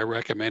initially I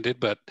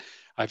recommended, but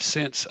I've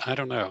since, I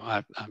don't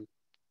know,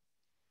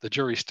 the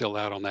jury's still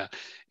out on that,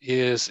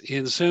 is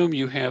in Zoom,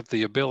 you have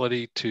the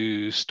ability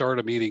to start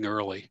a meeting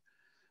early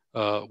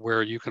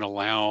where you can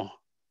allow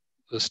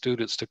the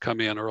students to come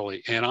in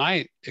early. And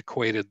I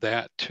equated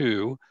that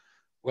to,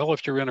 well,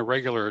 if you're in a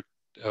regular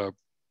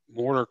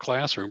mortar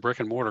classroom, brick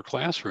and mortar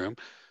classroom,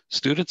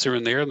 students are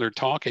in there and they're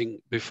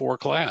talking before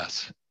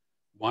class.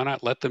 Why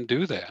not let them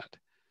do that?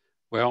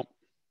 Well,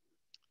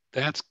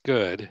 that's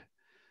good,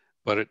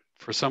 but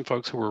for some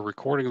folks who were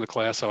recording the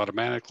class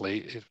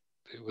automatically,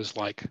 it was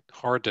like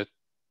hard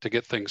to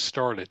get things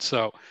started.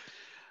 So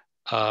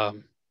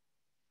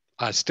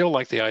I still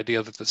like the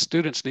idea that the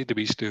students need to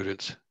be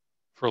students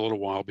for a little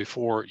while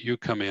before you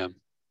come in.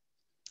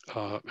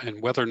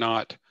 And whether or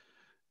not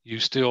you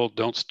still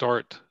don't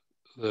start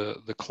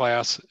the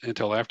class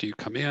until after you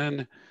come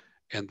in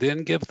and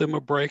then give them a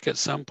break at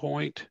some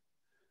point,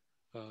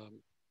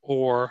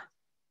 or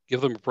give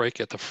them a break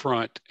at the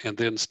front and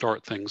then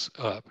start things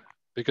up,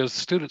 because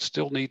students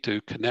still need to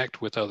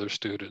connect with other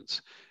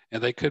students,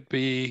 and there could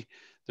be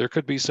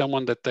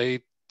someone that they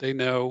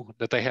know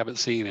that they haven't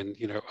seen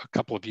in a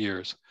couple of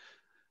years.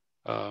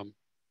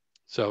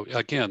 So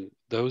again,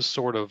 those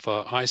sort of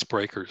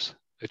icebreakers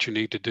that you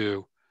need to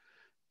do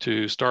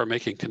to start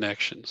making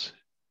connections,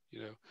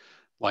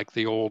 like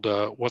the old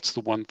what's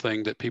the one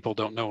thing that people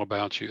don't know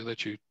about you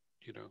that you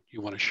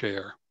want to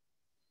share.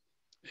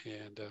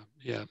 And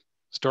yeah,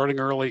 starting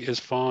early is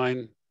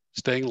fine.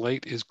 Staying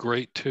late is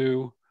great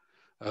too.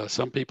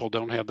 Some people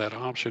don't have that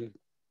option,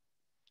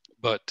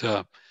 but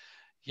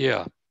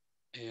yeah,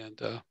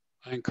 and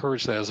I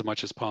encourage that as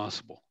much as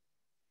possible.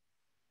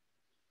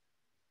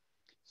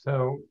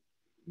 So,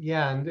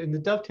 yeah, and to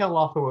dovetail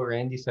off of what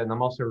Randy said, and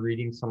I'm also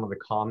reading some of the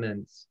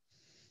comments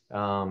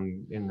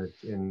in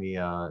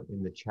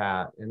the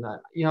chat,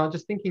 and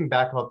just thinking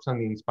back about some of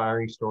the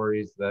inspiring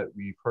stories that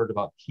we've heard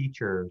about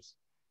teachers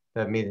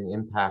that made an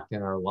impact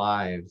in our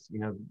lives.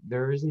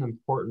 There is an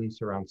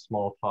importance around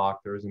small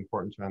talk. There is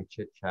importance around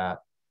chit chat,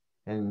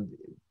 and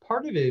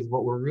part of it is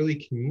what we're really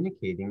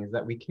communicating is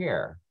that we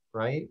care,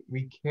 right?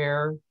 We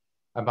care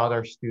about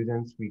our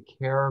students. We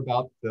care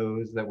about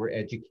those that we're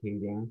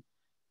educating.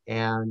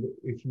 And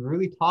if you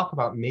really talk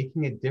about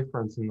making a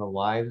difference in the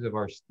lives of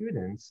our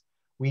students,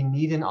 we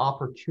need an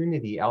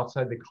opportunity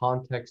outside the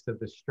context of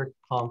the strict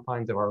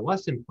confines of our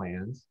lesson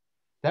plans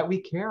that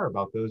we care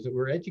about those that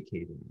we're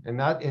educating. And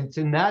that it's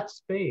in that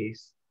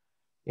space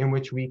in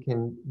which we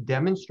can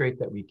demonstrate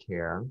that we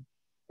care,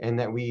 and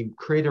that we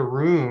create a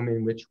room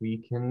in which we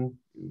can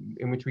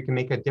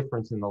make a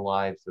difference in the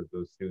lives of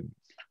those students.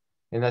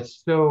 And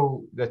that's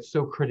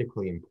so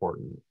critically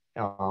important.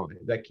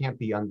 That can't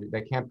be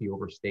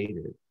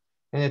overstated.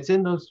 And it's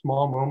in those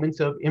small moments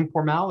of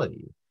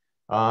informality.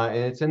 And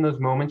it's in those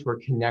moments where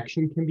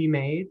connection can be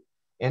made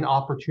and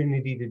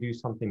opportunity to do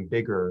something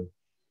bigger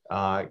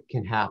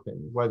can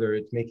happen, whether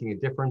it's making a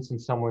difference in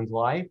someone's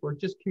life or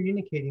just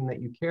communicating that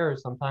you care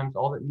is sometimes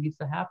all that needs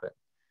to happen.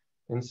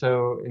 And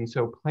so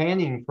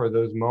planning for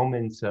those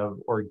moments of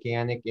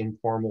organic,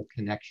 informal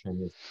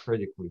connection is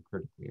critically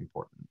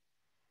important.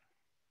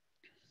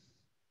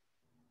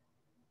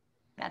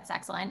 That's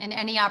excellent. And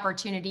any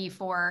opportunity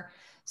for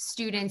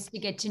students to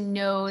get to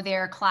know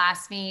their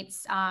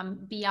classmates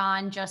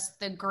beyond just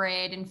the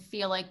grid and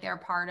feel like they're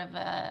part of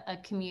a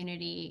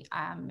community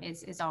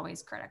is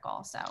always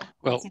critical. So,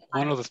 well,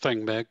 one other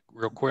thing, Meg,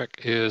 real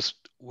quick, is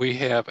we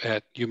have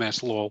at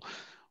UMass Lowell,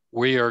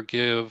 we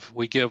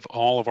give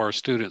all of our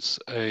students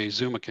a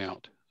Zoom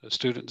account, a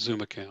student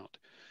Zoom account,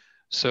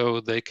 so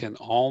they can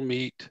all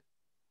meet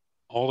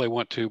all they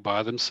want to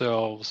by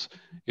themselves.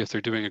 If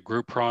they're doing a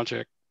group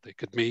project, they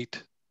could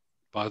meet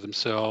by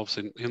themselves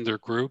in their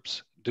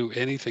groups, do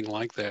anything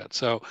like that.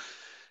 So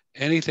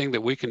anything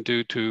that we can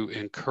do to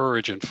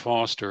encourage and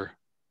foster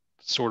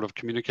sort of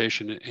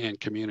communication and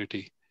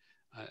community,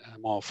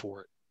 I'm all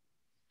for it.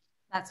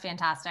 That's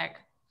fantastic.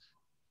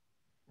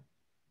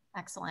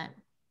 Excellent.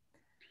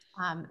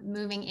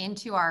 Moving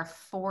into our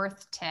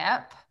fourth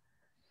tip.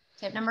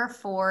 Tip number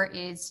 4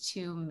 is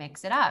to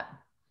mix it up.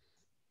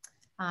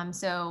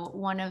 So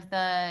one of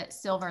the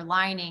silver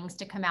linings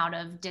to come out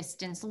of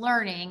distance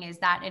learning is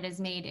that it has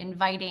made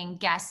inviting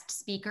guest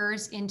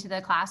speakers into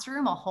the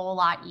classroom a whole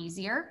lot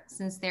easier,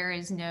 since there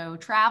is no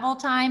travel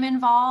time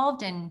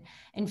involved and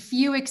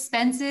few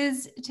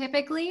expenses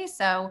typically.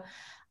 So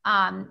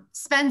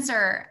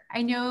Spencer,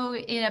 I know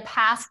in a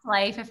past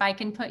life, if I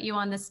can put you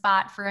on the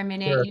spot for a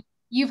minute, Sure.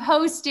 you've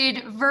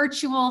hosted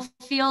virtual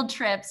field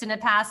trips in a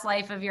past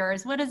life of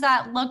yours. What does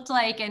that look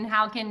like, and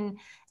how can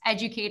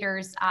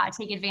educators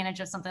take advantage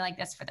of something like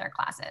this for their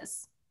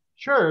classes?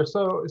 Sure.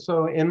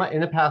 So in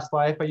a past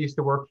life, I used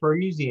to work for a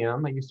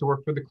museum. I used to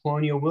work for the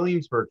Colonial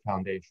Williamsburg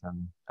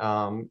Foundation,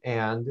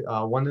 and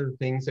one of the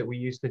things that we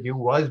used to do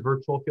was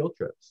virtual field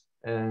trips,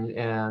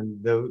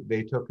 and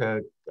they took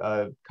a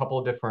couple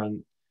of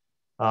different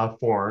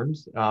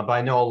forms. But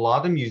I know a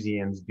lot of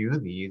museums do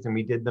these, and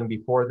we did them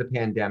before the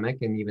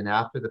pandemic and even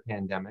after the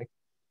pandemic.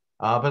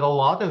 But a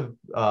lot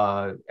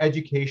of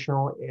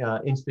educational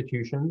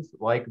institutions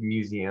like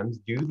museums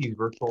do these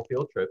virtual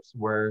field trips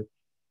where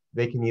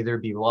they can either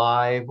be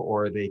live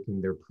or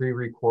they're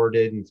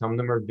pre-recorded, and some of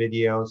them are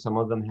video, some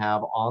of them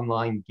have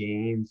online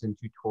games and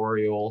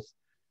tutorials,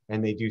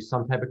 and they do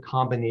some type of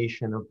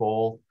combination of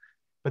both.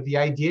 But the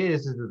idea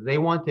is that they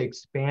want to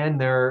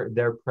expand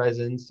their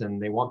presence, and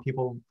they want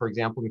people, for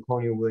example, in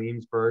Colonial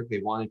Williamsburg, they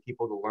wanted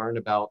people to learn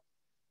about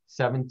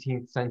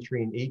 17th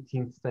century and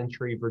 18th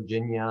century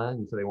Virginia,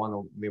 and so they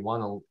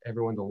want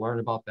everyone to learn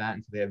about that,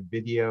 and so they have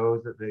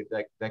videos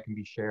that can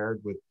be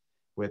shared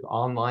with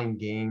online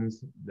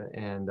games,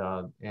 and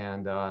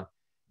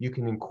you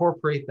can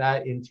incorporate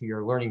that into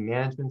your learning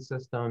management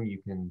system. You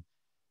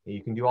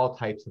can do all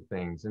types of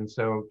things, and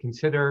so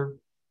consider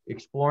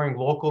exploring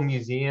local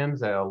museums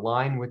that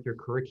align with your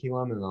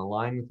curriculum and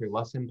align with your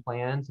lesson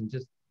plans, and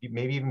just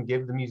maybe even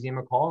give the museum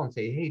a call and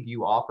say, hey, do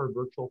you offer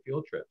virtual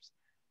field trips?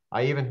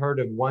 I even heard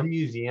of one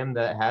museum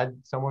that had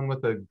someone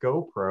with a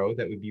GoPro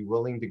that would be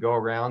willing to go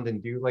around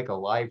and do like a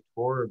live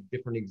tour of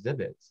different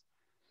exhibits.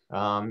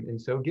 And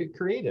so get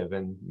creative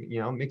and,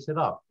 mix it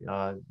up.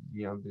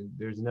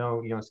 There's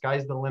no,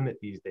 sky's the limit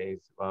these days,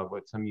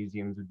 what some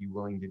museums would be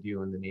willing to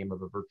do in the name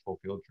of a virtual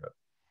field trip.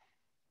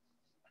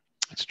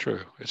 It's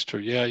true. It's true.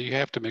 Yeah, you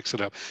have to mix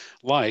it up.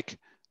 Like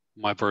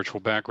my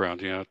virtual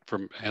background,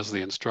 as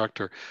the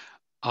instructor,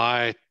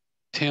 I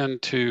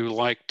tend to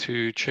like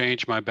to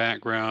change my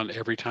background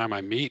every time I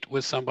meet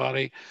with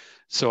somebody,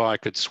 so I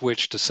could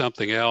switch to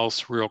something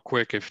else real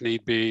quick if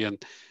need be.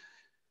 And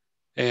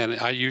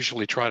I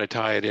usually try to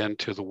tie it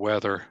into the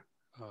weather.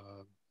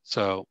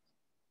 So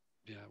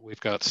yeah, we've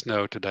got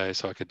snow today,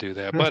 so I could do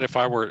that. But if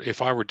I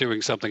were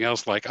doing something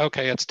else, like,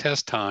 okay, it's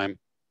test time,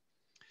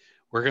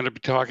 we're going to be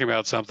talking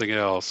about something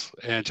else,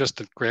 and just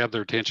to grab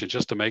their attention,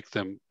 just to make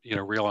them,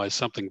 realize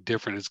something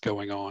different is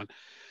going on.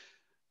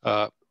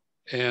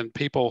 And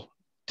people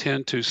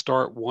tend to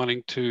start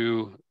wanting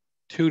to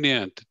tune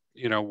in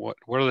to,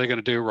 what are they going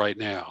to do right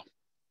now?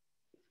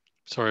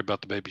 Sorry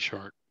about the baby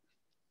shark.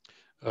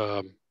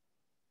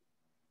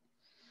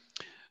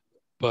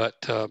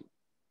 But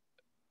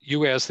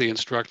you as the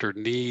instructor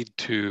need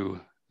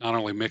to not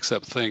only mix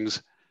up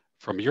things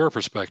from your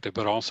perspective,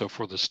 but also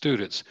for the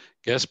students.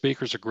 Guest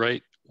speakers are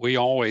great. We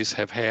always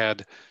have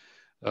had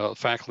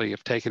faculty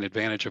have taken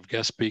advantage of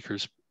guest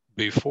speakers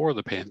before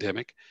the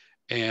pandemic,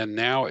 and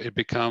now it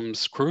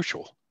becomes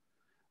crucial.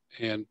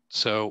 And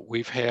so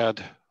we've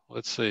had,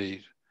 let's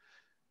see,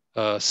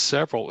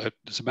 several,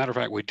 as a matter of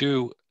fact, we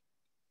do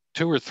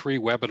 2 or 3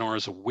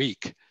 webinars a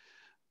week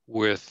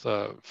with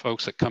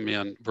folks that come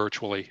in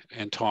virtually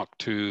and talk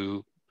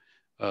to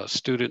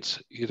students,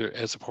 either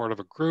as a part of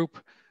a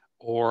group,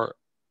 or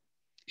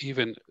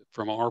even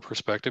from our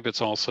perspective,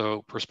 it's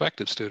also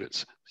prospective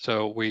students.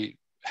 So we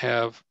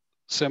have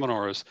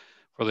seminars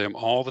for them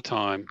all the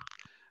time,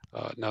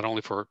 not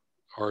only for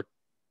our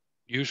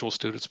usual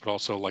students, but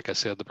also, like I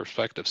said, the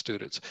prospective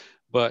students.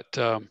 But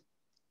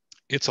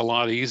it's a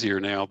lot easier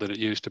now than it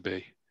used to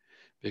be,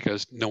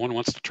 because no one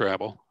wants to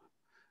travel.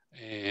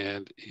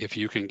 And if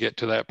you can get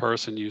to that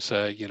person, you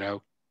say,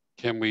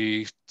 can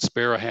we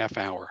spare a half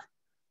hour,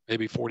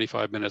 maybe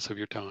 45 minutes of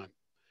your time?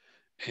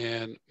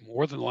 And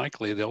more than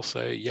likely, they'll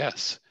say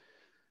yes.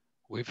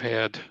 We've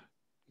had,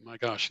 my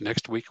gosh,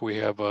 next week we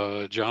have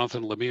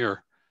Jonathan Lemire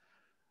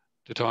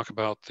to talk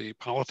about the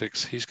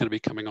politics. He's going to be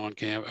coming on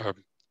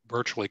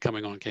virtually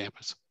coming on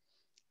campus,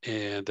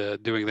 and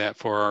doing that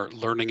for our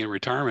Learning and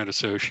Retirement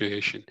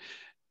Association.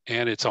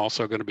 And it's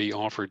also going to be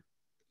offered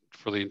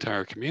for the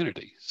entire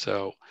community.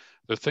 So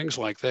there are things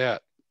like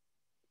that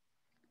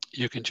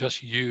you can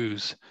just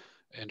use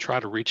and try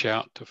to reach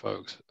out to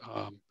folks.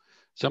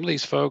 Some of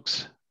these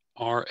folks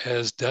are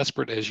as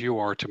desperate as you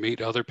are to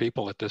meet other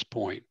people at this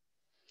point.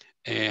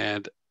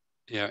 And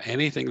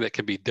anything that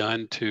can be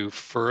done to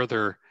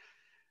further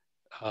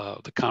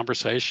the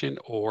conversation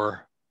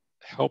or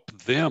help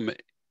them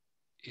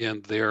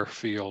in their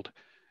field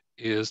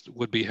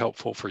would be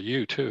helpful for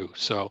you too.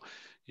 So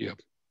yeah,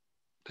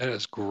 that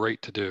is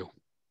great to do.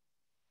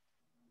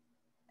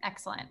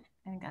 Excellent.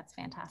 I think that's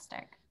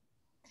fantastic.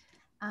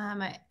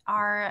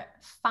 Our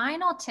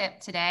final tip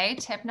today,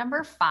 tip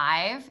number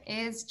 5,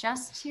 is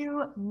just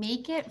to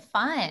make it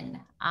fun.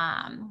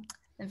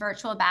 The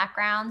virtual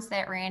backgrounds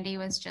that Randy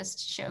was just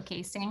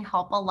showcasing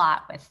help a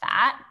lot with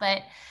that,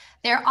 but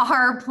there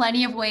are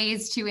plenty of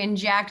ways to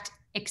inject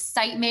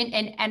excitement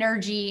and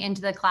energy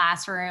into the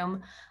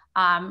classroom,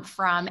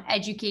 from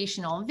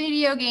educational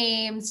video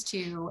games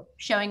to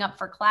showing up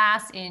for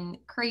class in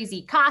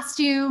crazy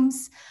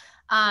costumes.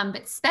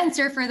 But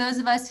Spencer, for those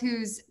of us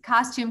whose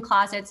costume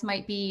closets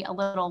might be a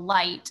little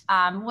light,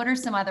 what are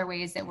some other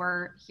ways that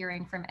we're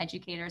hearing from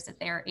educators that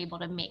they're able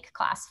to make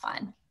class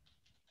fun?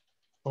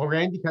 Well,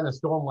 Randy kind of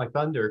stole my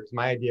thunder because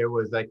my idea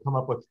was I come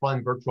up with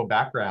fun virtual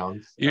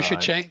backgrounds. You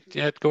should change.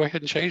 Yeah, go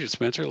ahead and change it,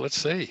 Spencer. Let's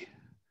see.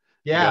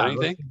 You got Yeah,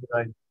 let's anything?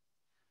 see.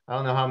 I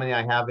don't know how many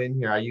I have in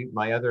here.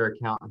 My other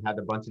account had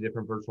a bunch of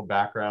different virtual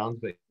backgrounds,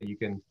 but you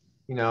can,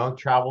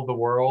 travel the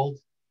world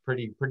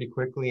pretty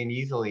quickly and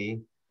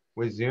easily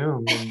with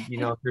Zoom. And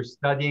if you're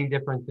studying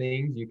different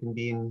things, you can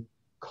be in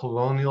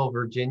colonial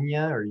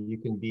Virginia or you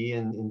can be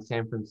in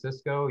San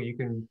Francisco. You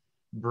can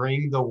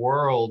bring the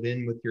world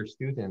in with your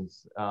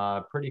students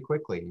pretty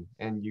quickly,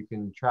 and you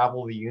can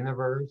travel the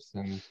universe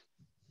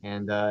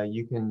and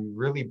you can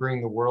really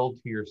bring the world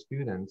to your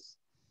students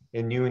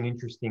in new and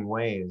interesting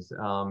ways.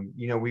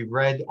 We've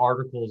read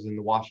articles in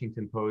the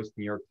Washington Post,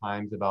 New York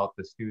Times about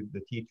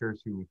the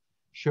teachers who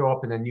show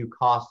up in a new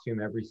costume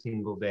every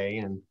single day,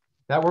 and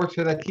that works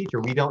for that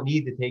teacher. We don't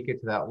need to take it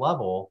to that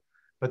level,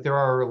 but there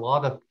are a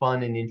lot of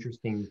fun and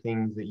interesting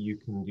things that you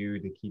can do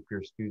to keep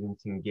your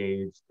students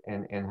engaged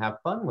and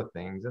have fun with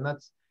things. And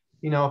that's,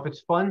 if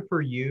it's fun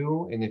for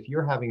you and if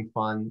you're having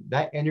fun,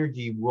 that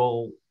energy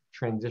will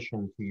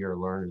transition to your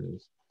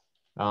learners.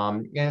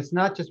 And it's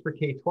not just for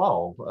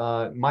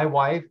K-12. My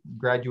wife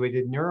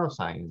graduated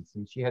neuroscience,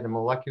 and she had a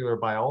molecular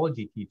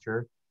biology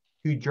teacher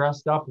who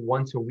dressed up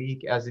once a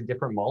week as a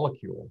different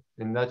molecule.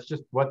 And that's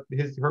just what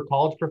her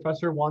college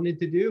professor wanted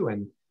to do.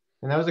 And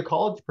that was a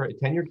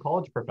tenured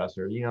college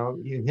professor.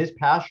 His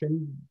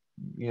passion,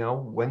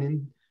 went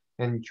in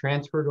and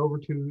transferred over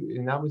to,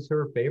 and that was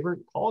her favorite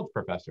college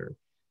professor.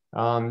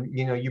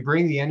 You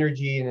bring the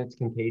energy and it's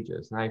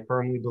contagious. And I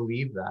firmly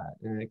believe that.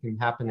 And it can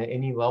happen at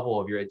any level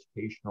of your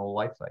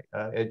educational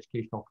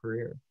educational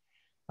career.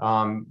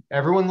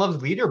 Everyone loves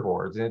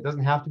leaderboards, and it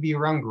doesn't have to be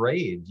around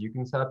grades. You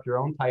can set up your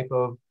own type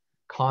of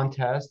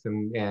contest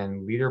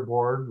and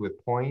leaderboard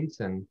with points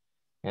and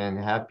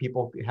have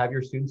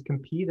your students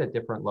compete at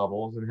different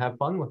levels and have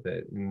fun with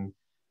it. And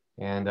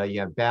you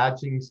have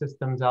badging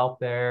systems out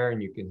there,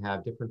 and you can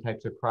have different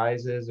types of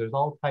prizes. There's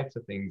all types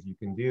of things you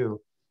can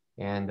do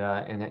and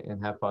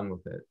have fun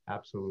with it.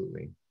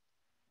 Absolutely.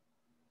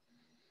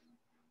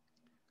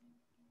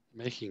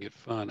 Making it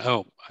fun.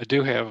 Oh, I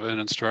do have an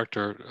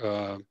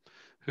instructor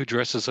who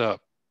dresses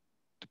up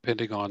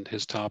depending on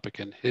his topic,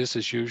 and his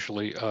is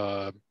usually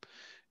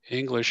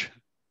English.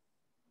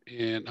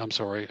 He's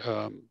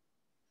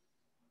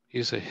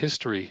a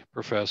history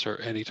professor,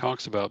 and he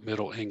talks about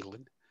Middle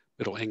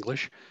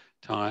English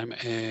time,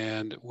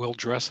 and will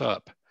dress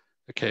up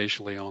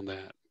occasionally on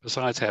that,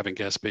 besides having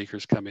guest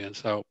speakers come in.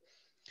 So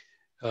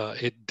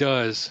it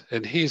does,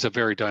 and he's a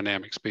very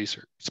dynamic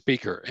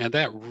speaker, and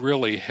that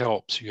really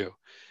helps you.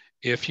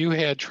 If you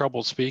had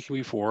trouble speaking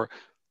before,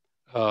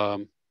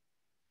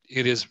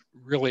 it is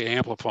really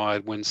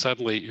amplified when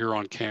suddenly you're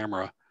on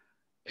camera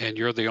and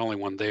you're the only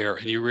one there,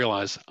 and you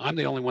realize I'm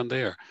the only one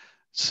there.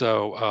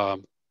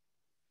 So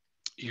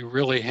you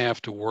really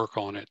have to work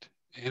on it,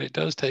 and it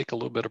does take a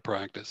little bit of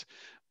practice,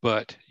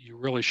 but you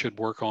really should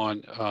work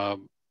on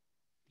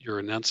your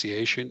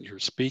enunciation, your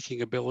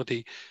speaking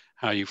ability,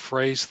 how you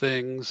phrase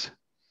things,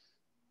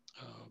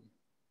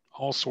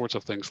 all sorts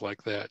of things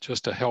like that,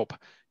 just to help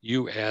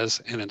you as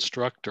an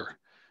instructor.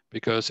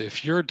 Because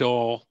if you're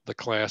dull, the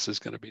class is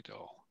going to be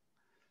dull.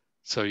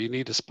 So you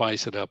need to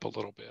spice it up a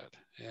little bit.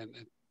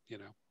 And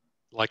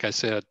like I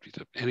said,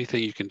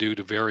 anything you can do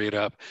to vary it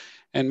up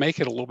and make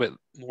it a little bit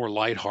more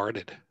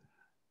lighthearted.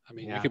 I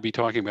mean, you could be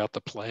talking about the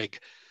plague,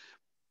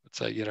 but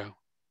say,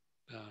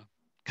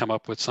 come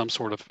up with some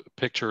sort of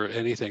picture or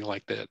anything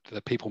like that,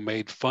 that people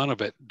made fun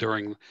of it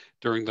during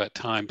that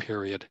time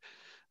period.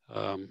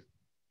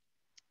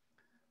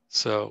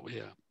 So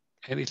yeah,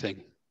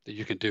 anything that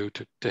you can do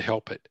to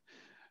help it.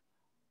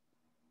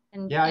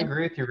 Yeah, I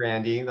agree with you,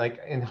 Randy. Like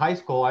in high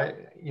school, I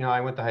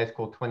went to high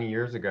school 20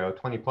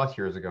 plus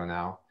years ago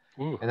now.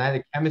 Ooh. And I had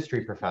a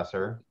chemistry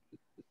professor,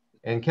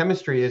 and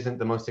chemistry isn't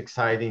the most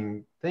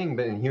exciting thing,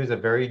 but he was a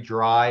very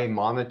dry,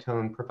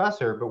 monotone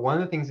professor. But one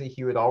of the things that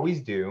he would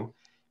always do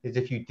is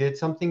if you did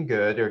something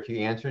good or if you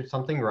answered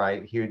something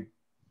right, he would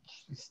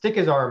stick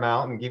his arm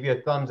out and give you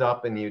a thumbs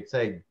up, and he would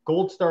say,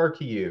 "Gold star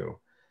to you."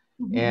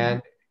 Mm-hmm.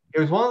 And it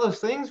was one of those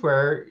things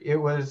where it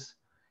was,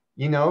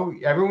 you know,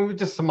 everyone would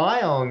just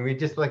smile and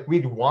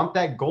we'd want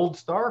that gold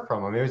star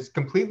from them. It was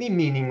completely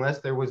meaningless.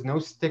 There was no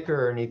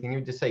sticker or anything. It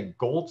would just say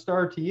gold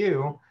star to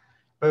you.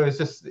 But it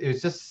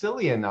was just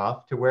silly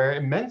enough to where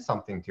it meant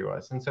something to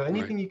us. And so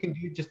anything you can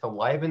do just to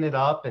liven it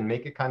up and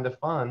make it kind of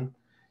fun,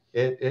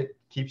 it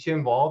keeps you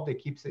involved.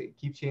 It keeps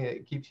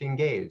you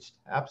engaged.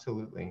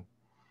 Absolutely.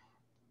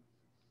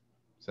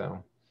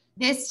 So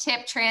this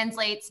tip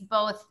translates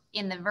both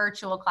in the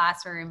virtual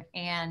classroom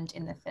and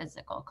in the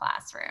physical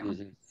classroom.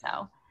 Mm-hmm.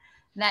 So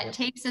that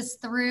takes us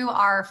through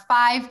our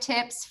 5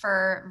 tips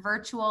for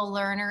virtual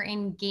learner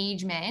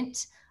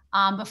engagement.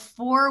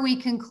 Before we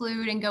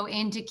conclude and go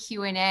into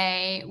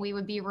Q&A, we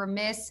would be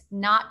remiss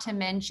not to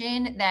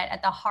mention that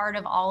at the heart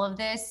of all of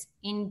this,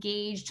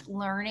 engaged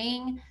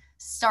learning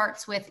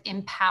starts with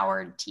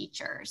empowered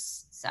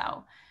teachers.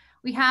 So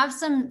we have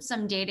some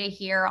data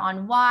here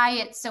on why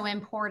it's so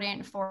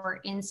important for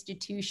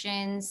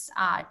institutions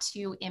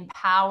to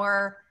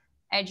empower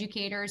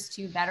educators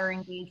to better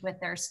engage with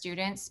their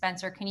students.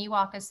 Spencer, can you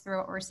walk us through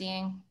what we're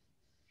seeing?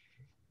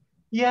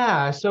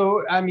 yeah,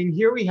 so I mean,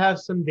 here we have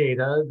some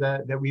data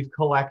that we've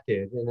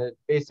collected, and it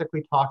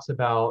basically talks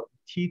about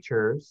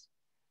teachers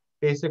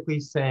basically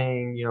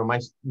saying, you know,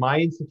 my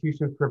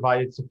institution has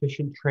provided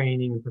sufficient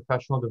training and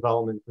professional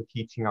development for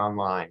teaching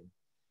online.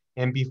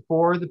 And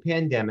before the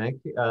pandemic,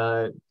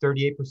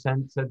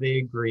 38% said they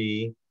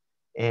agree.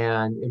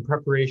 And in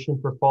preparation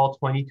for fall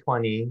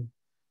 2020,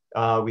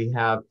 we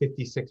have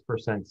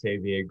 56% say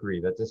they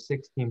agree. That's a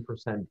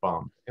 16%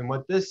 bump. And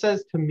what this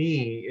says to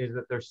me is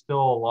that there's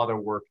still a lot of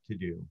work to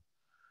do.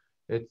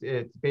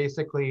 It's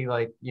basically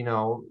like, you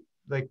know,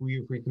 like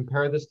if we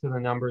compare this to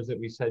the numbers that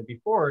we said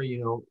before,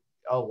 you know,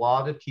 a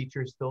lot of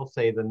teachers still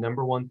say the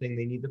number one thing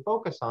they need to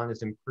focus on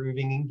is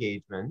improving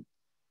engagement.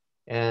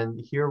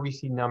 And here we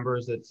see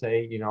numbers that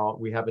say, you know,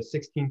 we have a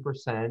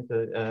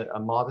 16%, a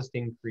modest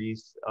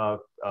increase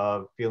of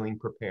feeling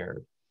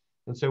prepared.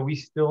 And so we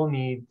still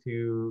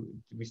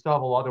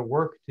have a lot of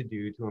work to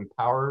do to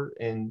empower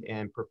and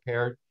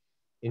prepare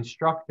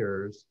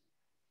instructors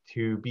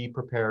to be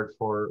prepared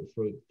for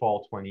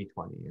fall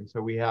 2020. And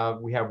so we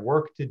have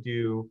work to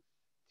do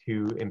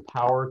to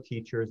empower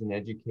teachers and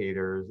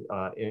educators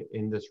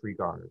in this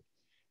regard.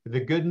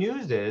 The good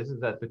news is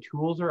that the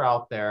tools are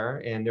out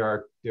there, and there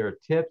are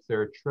tips,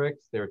 there are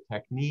tricks, there are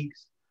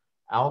techniques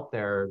out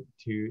there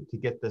to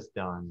get this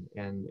done.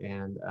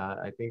 And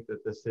I think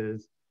that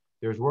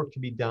there's work to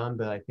be done,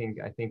 but I think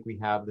we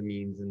have the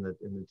means and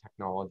the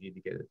technology to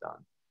get it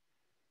done.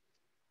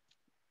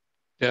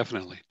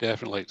 Definitely,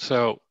 definitely.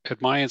 So at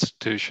my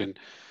institution,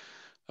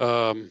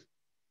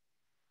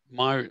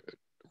 my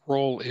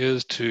role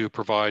is to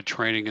provide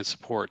training and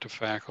support to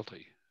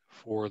faculty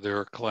for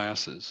their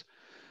classes.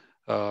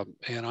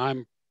 And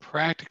I'm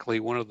practically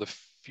one of the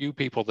few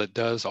people that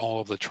does all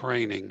of the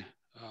training,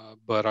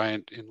 but I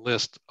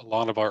enlist a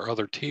lot of our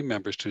other team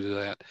members to do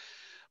that.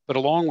 But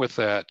along with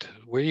that,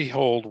 we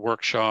hold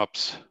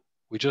workshops.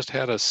 We just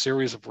had a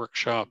series of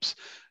workshops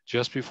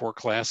just before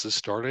classes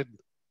started.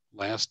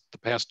 The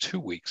past 2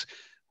 weeks,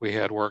 we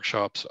had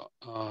workshops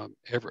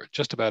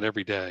just about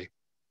every day.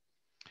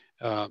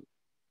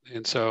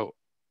 And so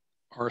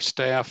our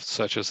staff,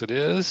 such as it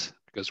is,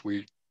 because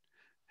we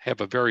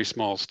have a very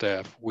small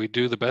staff, we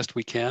do the best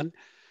we can.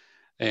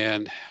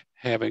 And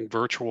having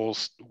virtual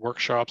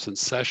workshops and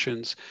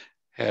sessions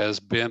has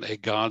been a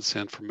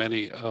godsend for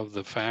many of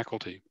the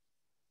faculty.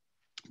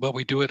 But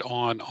we do it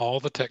on all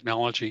the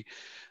technology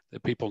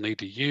that people need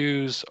to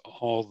use,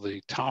 all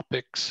the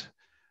topics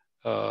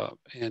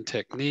and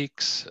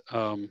techniques.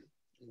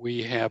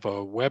 We have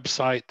a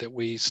website that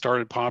we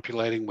started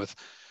populating with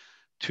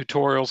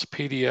tutorials,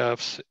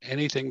 PDFs,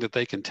 anything that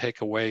they can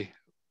take away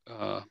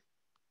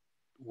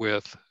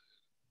with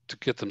to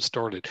get them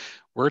started.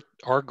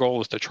 Our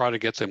goal is to try to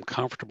get them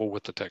comfortable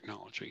with the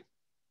technology.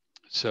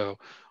 So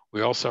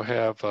we also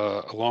have,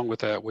 along with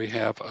that, we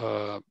have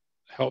a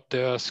help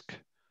desk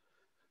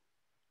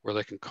where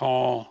they can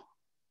call.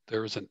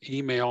 There's an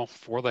email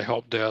for the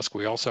help desk.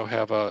 We also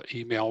have an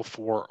email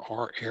for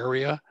our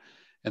area,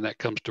 and that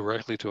comes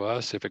directly to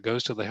us. If it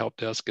goes to the help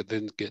desk, it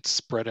then gets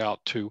spread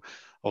out to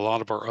a lot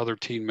of our other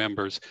team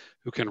members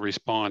who can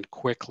respond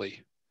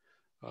quickly.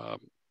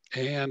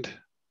 And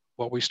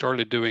what we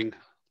started doing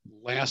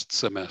last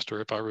semester,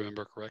 if I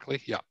remember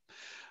correctly,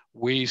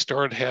 we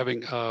started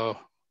having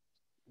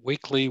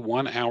weekly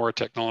 1-hour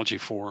technology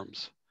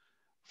forums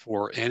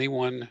for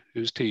anyone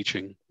who's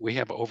teaching. We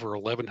have over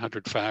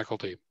 1,100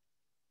 faculty,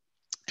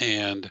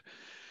 and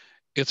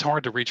it's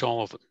hard to reach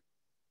all of them.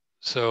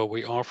 So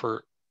we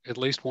offer at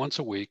least once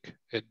a week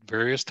at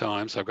various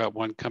times. I've got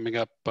one coming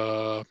up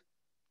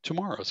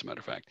tomorrow, as a matter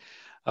of fact.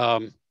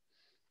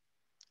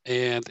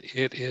 And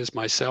it is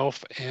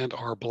myself and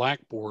our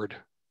Blackboard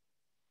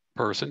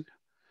person,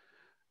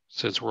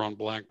 since we're on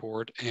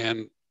Blackboard,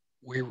 and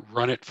we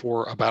run it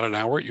for about an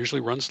hour. It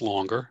usually runs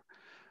longer.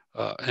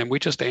 And we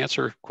just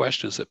answer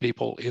questions that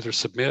people either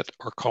submit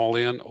or call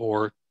in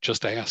or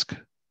just ask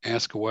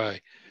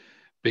away.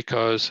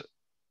 Because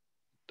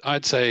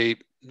I'd say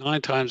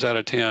 9 times out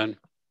of 10,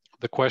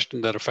 the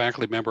question that a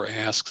faculty member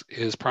asks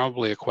is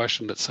probably a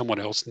question that someone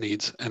else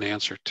needs an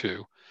answer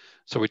to.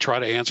 So we try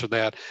to answer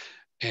that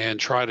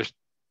and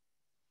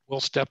we'll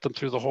step them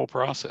through the whole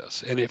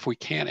process. And if we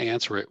can't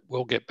answer it,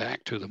 we'll get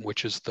back to them,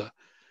 which is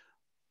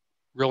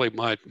really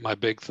my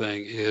big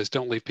thing is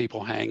don't leave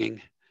people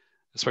hanging,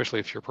 especially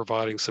if you're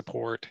providing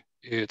support.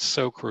 It's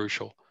so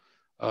crucial.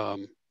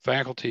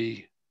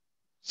 Faculty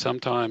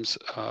sometimes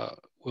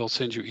will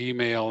send you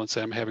email and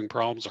say, I'm having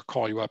problems, or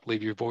call you up,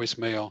 leave you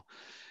voicemail,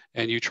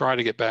 and you try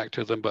to get back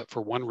to them, but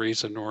for one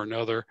reason or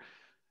another,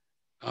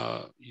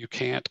 you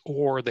can't,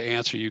 or the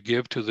answer you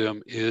give to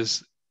them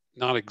is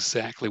not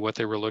exactly what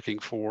they were looking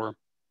for.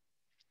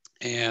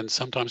 And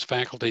sometimes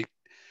faculty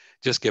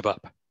just give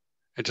up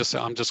and just say,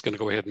 I'm just going to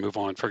go ahead and move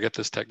on. Forget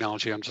this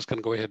technology. I'm just going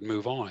to go ahead and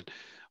move on,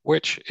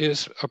 which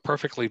is a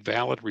perfectly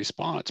valid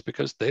response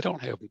because they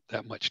don't have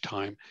that much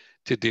time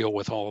to deal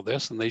with all of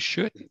this, and they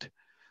shouldn't.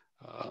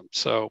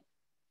 So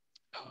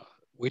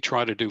we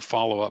try to do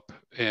follow-up,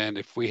 and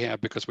if we have,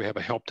 because we have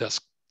a help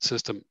desk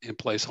system in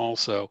place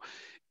also,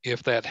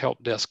 if that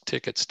help desk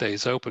ticket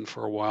stays open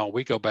for a while,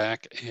 we go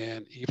back,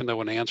 and even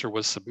though an answer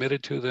was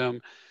submitted to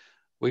them,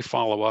 we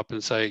follow up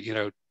and say,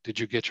 did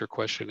you get your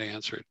question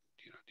answered?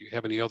 Do you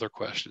have any other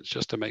questions?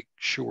 Just to make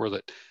sure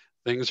that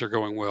things are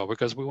going well,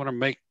 because we want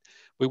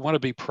to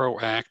be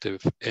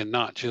proactive and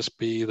not just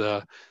be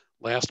the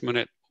last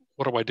minute,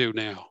 what do I do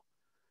now?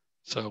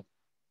 So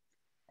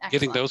Excellent.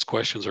 Getting those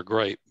questions are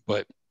great,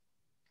 but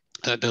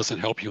that doesn't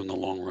help you in the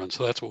long run.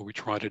 So that's what we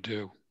try to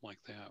do like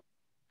that.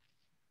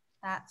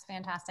 That's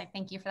fantastic.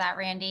 Thank you for that,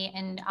 Randy.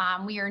 And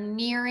we are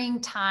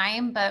nearing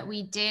time, but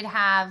we did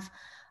have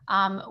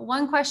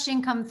one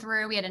question come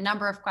through. We had a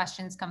number of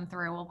questions come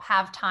through. We'll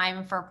have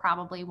time for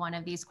probably one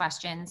of these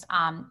questions.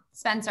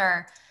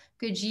 Spencer,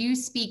 could you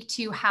speak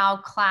to how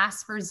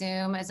Class for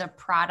Zoom as a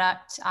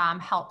product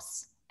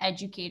helps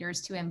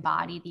educators to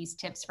embody these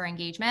tips for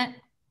engagement?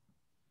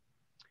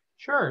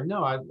 Sure.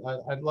 No,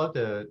 I'd love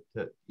to.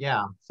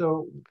 Yeah.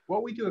 So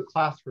what we do at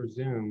Class for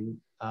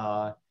Zoom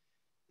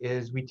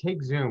is we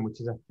take Zoom,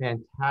 which is a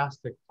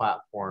fantastic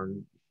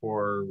platform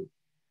for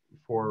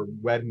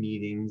web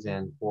meetings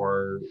and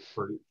for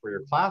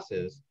your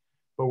classes,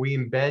 but we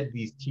embed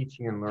these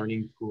teaching and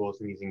learning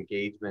tools and these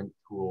engagement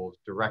tools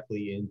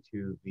directly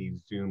into the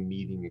Zoom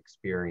meeting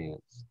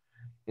experience.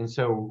 And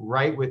so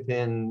right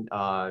within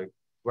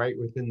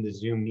the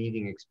Zoom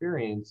meeting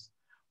experience,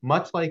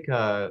 much like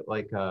a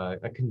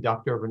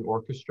conductor of an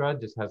orchestra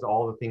just has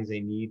all the things they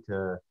need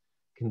to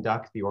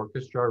conduct the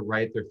orchestra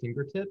right at their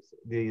fingertips,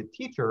 the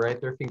teacher right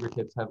at their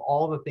fingertips have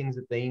all the things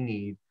that they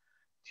need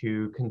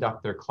to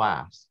conduct their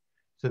class.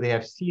 So they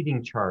have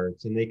seating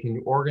charts, and they can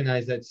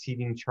organize that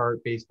seating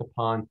chart based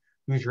upon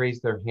who's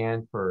raised their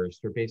hand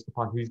first, or based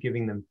upon who's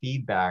giving them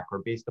feedback,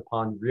 or based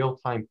upon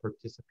real-time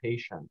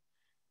participation.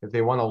 If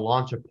they want to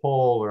launch a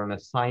poll or an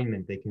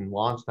assignment, they can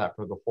launch that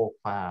for the whole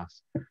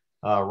class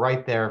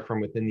right there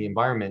from within the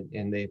environment.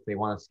 And if they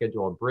want to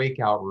schedule a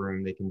breakout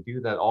room, they can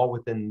do that all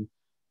within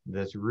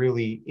this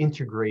really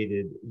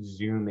integrated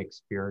Zoom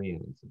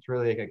experience. It's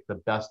really like the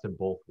best of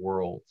both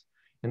worlds.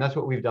 And that's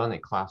what we've done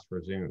at Class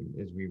for Zoom,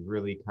 is we've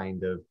really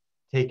kind of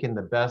taken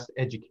the best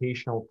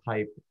educational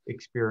type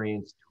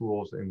experience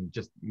tools and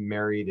just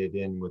married it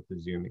in with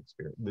the Zoom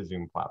experience, the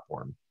Zoom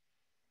platform.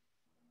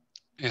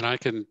 And I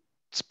can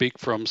speak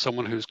from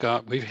someone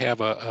we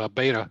have a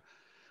beta,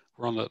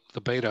 we're on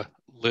the beta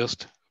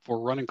list for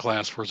running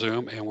Class for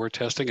Zoom, and we're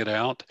testing it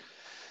out.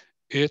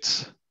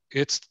 It's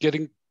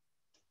getting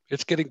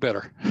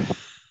better.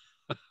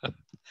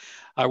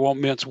 I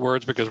won't mince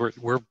words because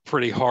we're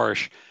pretty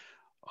harsh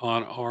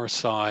on our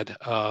side,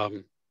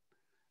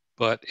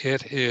 but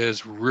it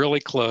is really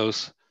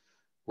close.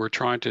 We're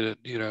trying to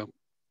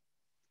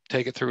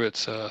take it through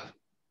its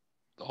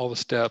all the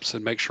steps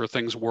and make sure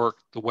things work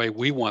the way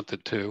we want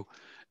it to,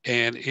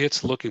 and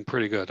it's looking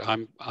pretty good.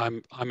 I'm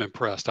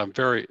impressed. I'm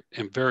very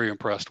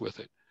impressed with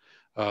it.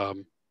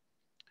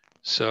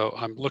 So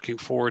I'm looking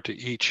forward to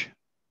each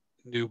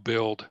new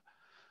build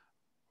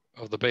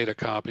of the beta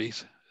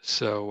copies.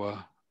 So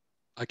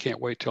I can't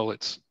wait till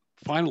it's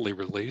finally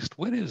released.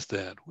 When is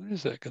that? When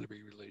is that going to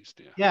be released?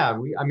 Yeah,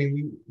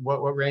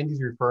 what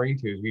Randy's referring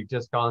to is we've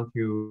just gone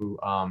through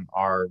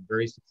our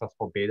very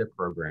successful beta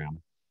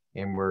program,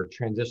 and we're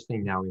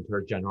transitioning now into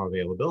our general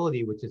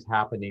availability, which is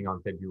happening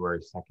on February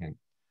 2nd.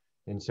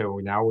 And so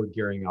now we're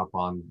gearing up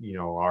on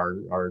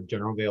our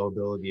general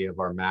availability of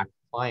our Mac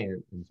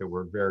client, and so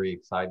we're very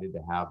excited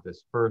to have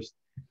this first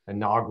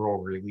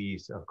inaugural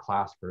release of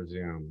Class for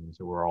Zoom, and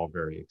so we're all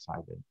very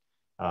excited.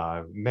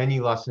 Many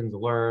lessons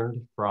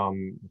learned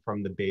from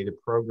the beta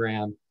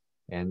program,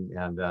 and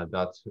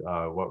that's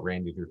what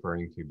Randy's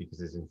referring to, because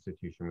his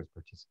institution was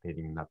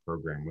participating in that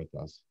program with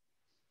us.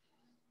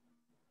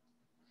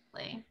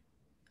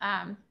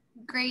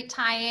 Great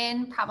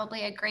tie-in,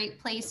 probably a great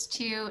place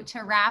to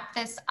wrap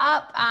this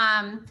up.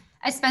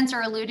 As Spencer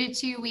alluded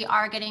to, we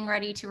are getting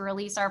ready to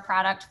release our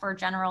product for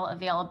general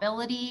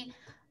availability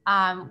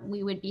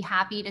We would be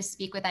happy to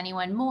speak with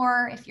anyone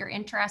more. If you're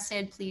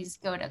interested, please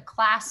go to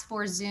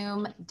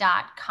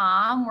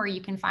classforzoom.com where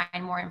you can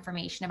find more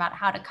information about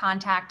how to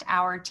contact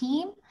our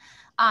team.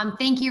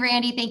 Thank you,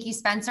 Randy. Thank you,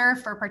 Spencer,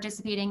 for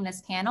participating in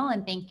this panel.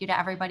 And thank you to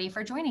everybody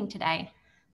for joining today.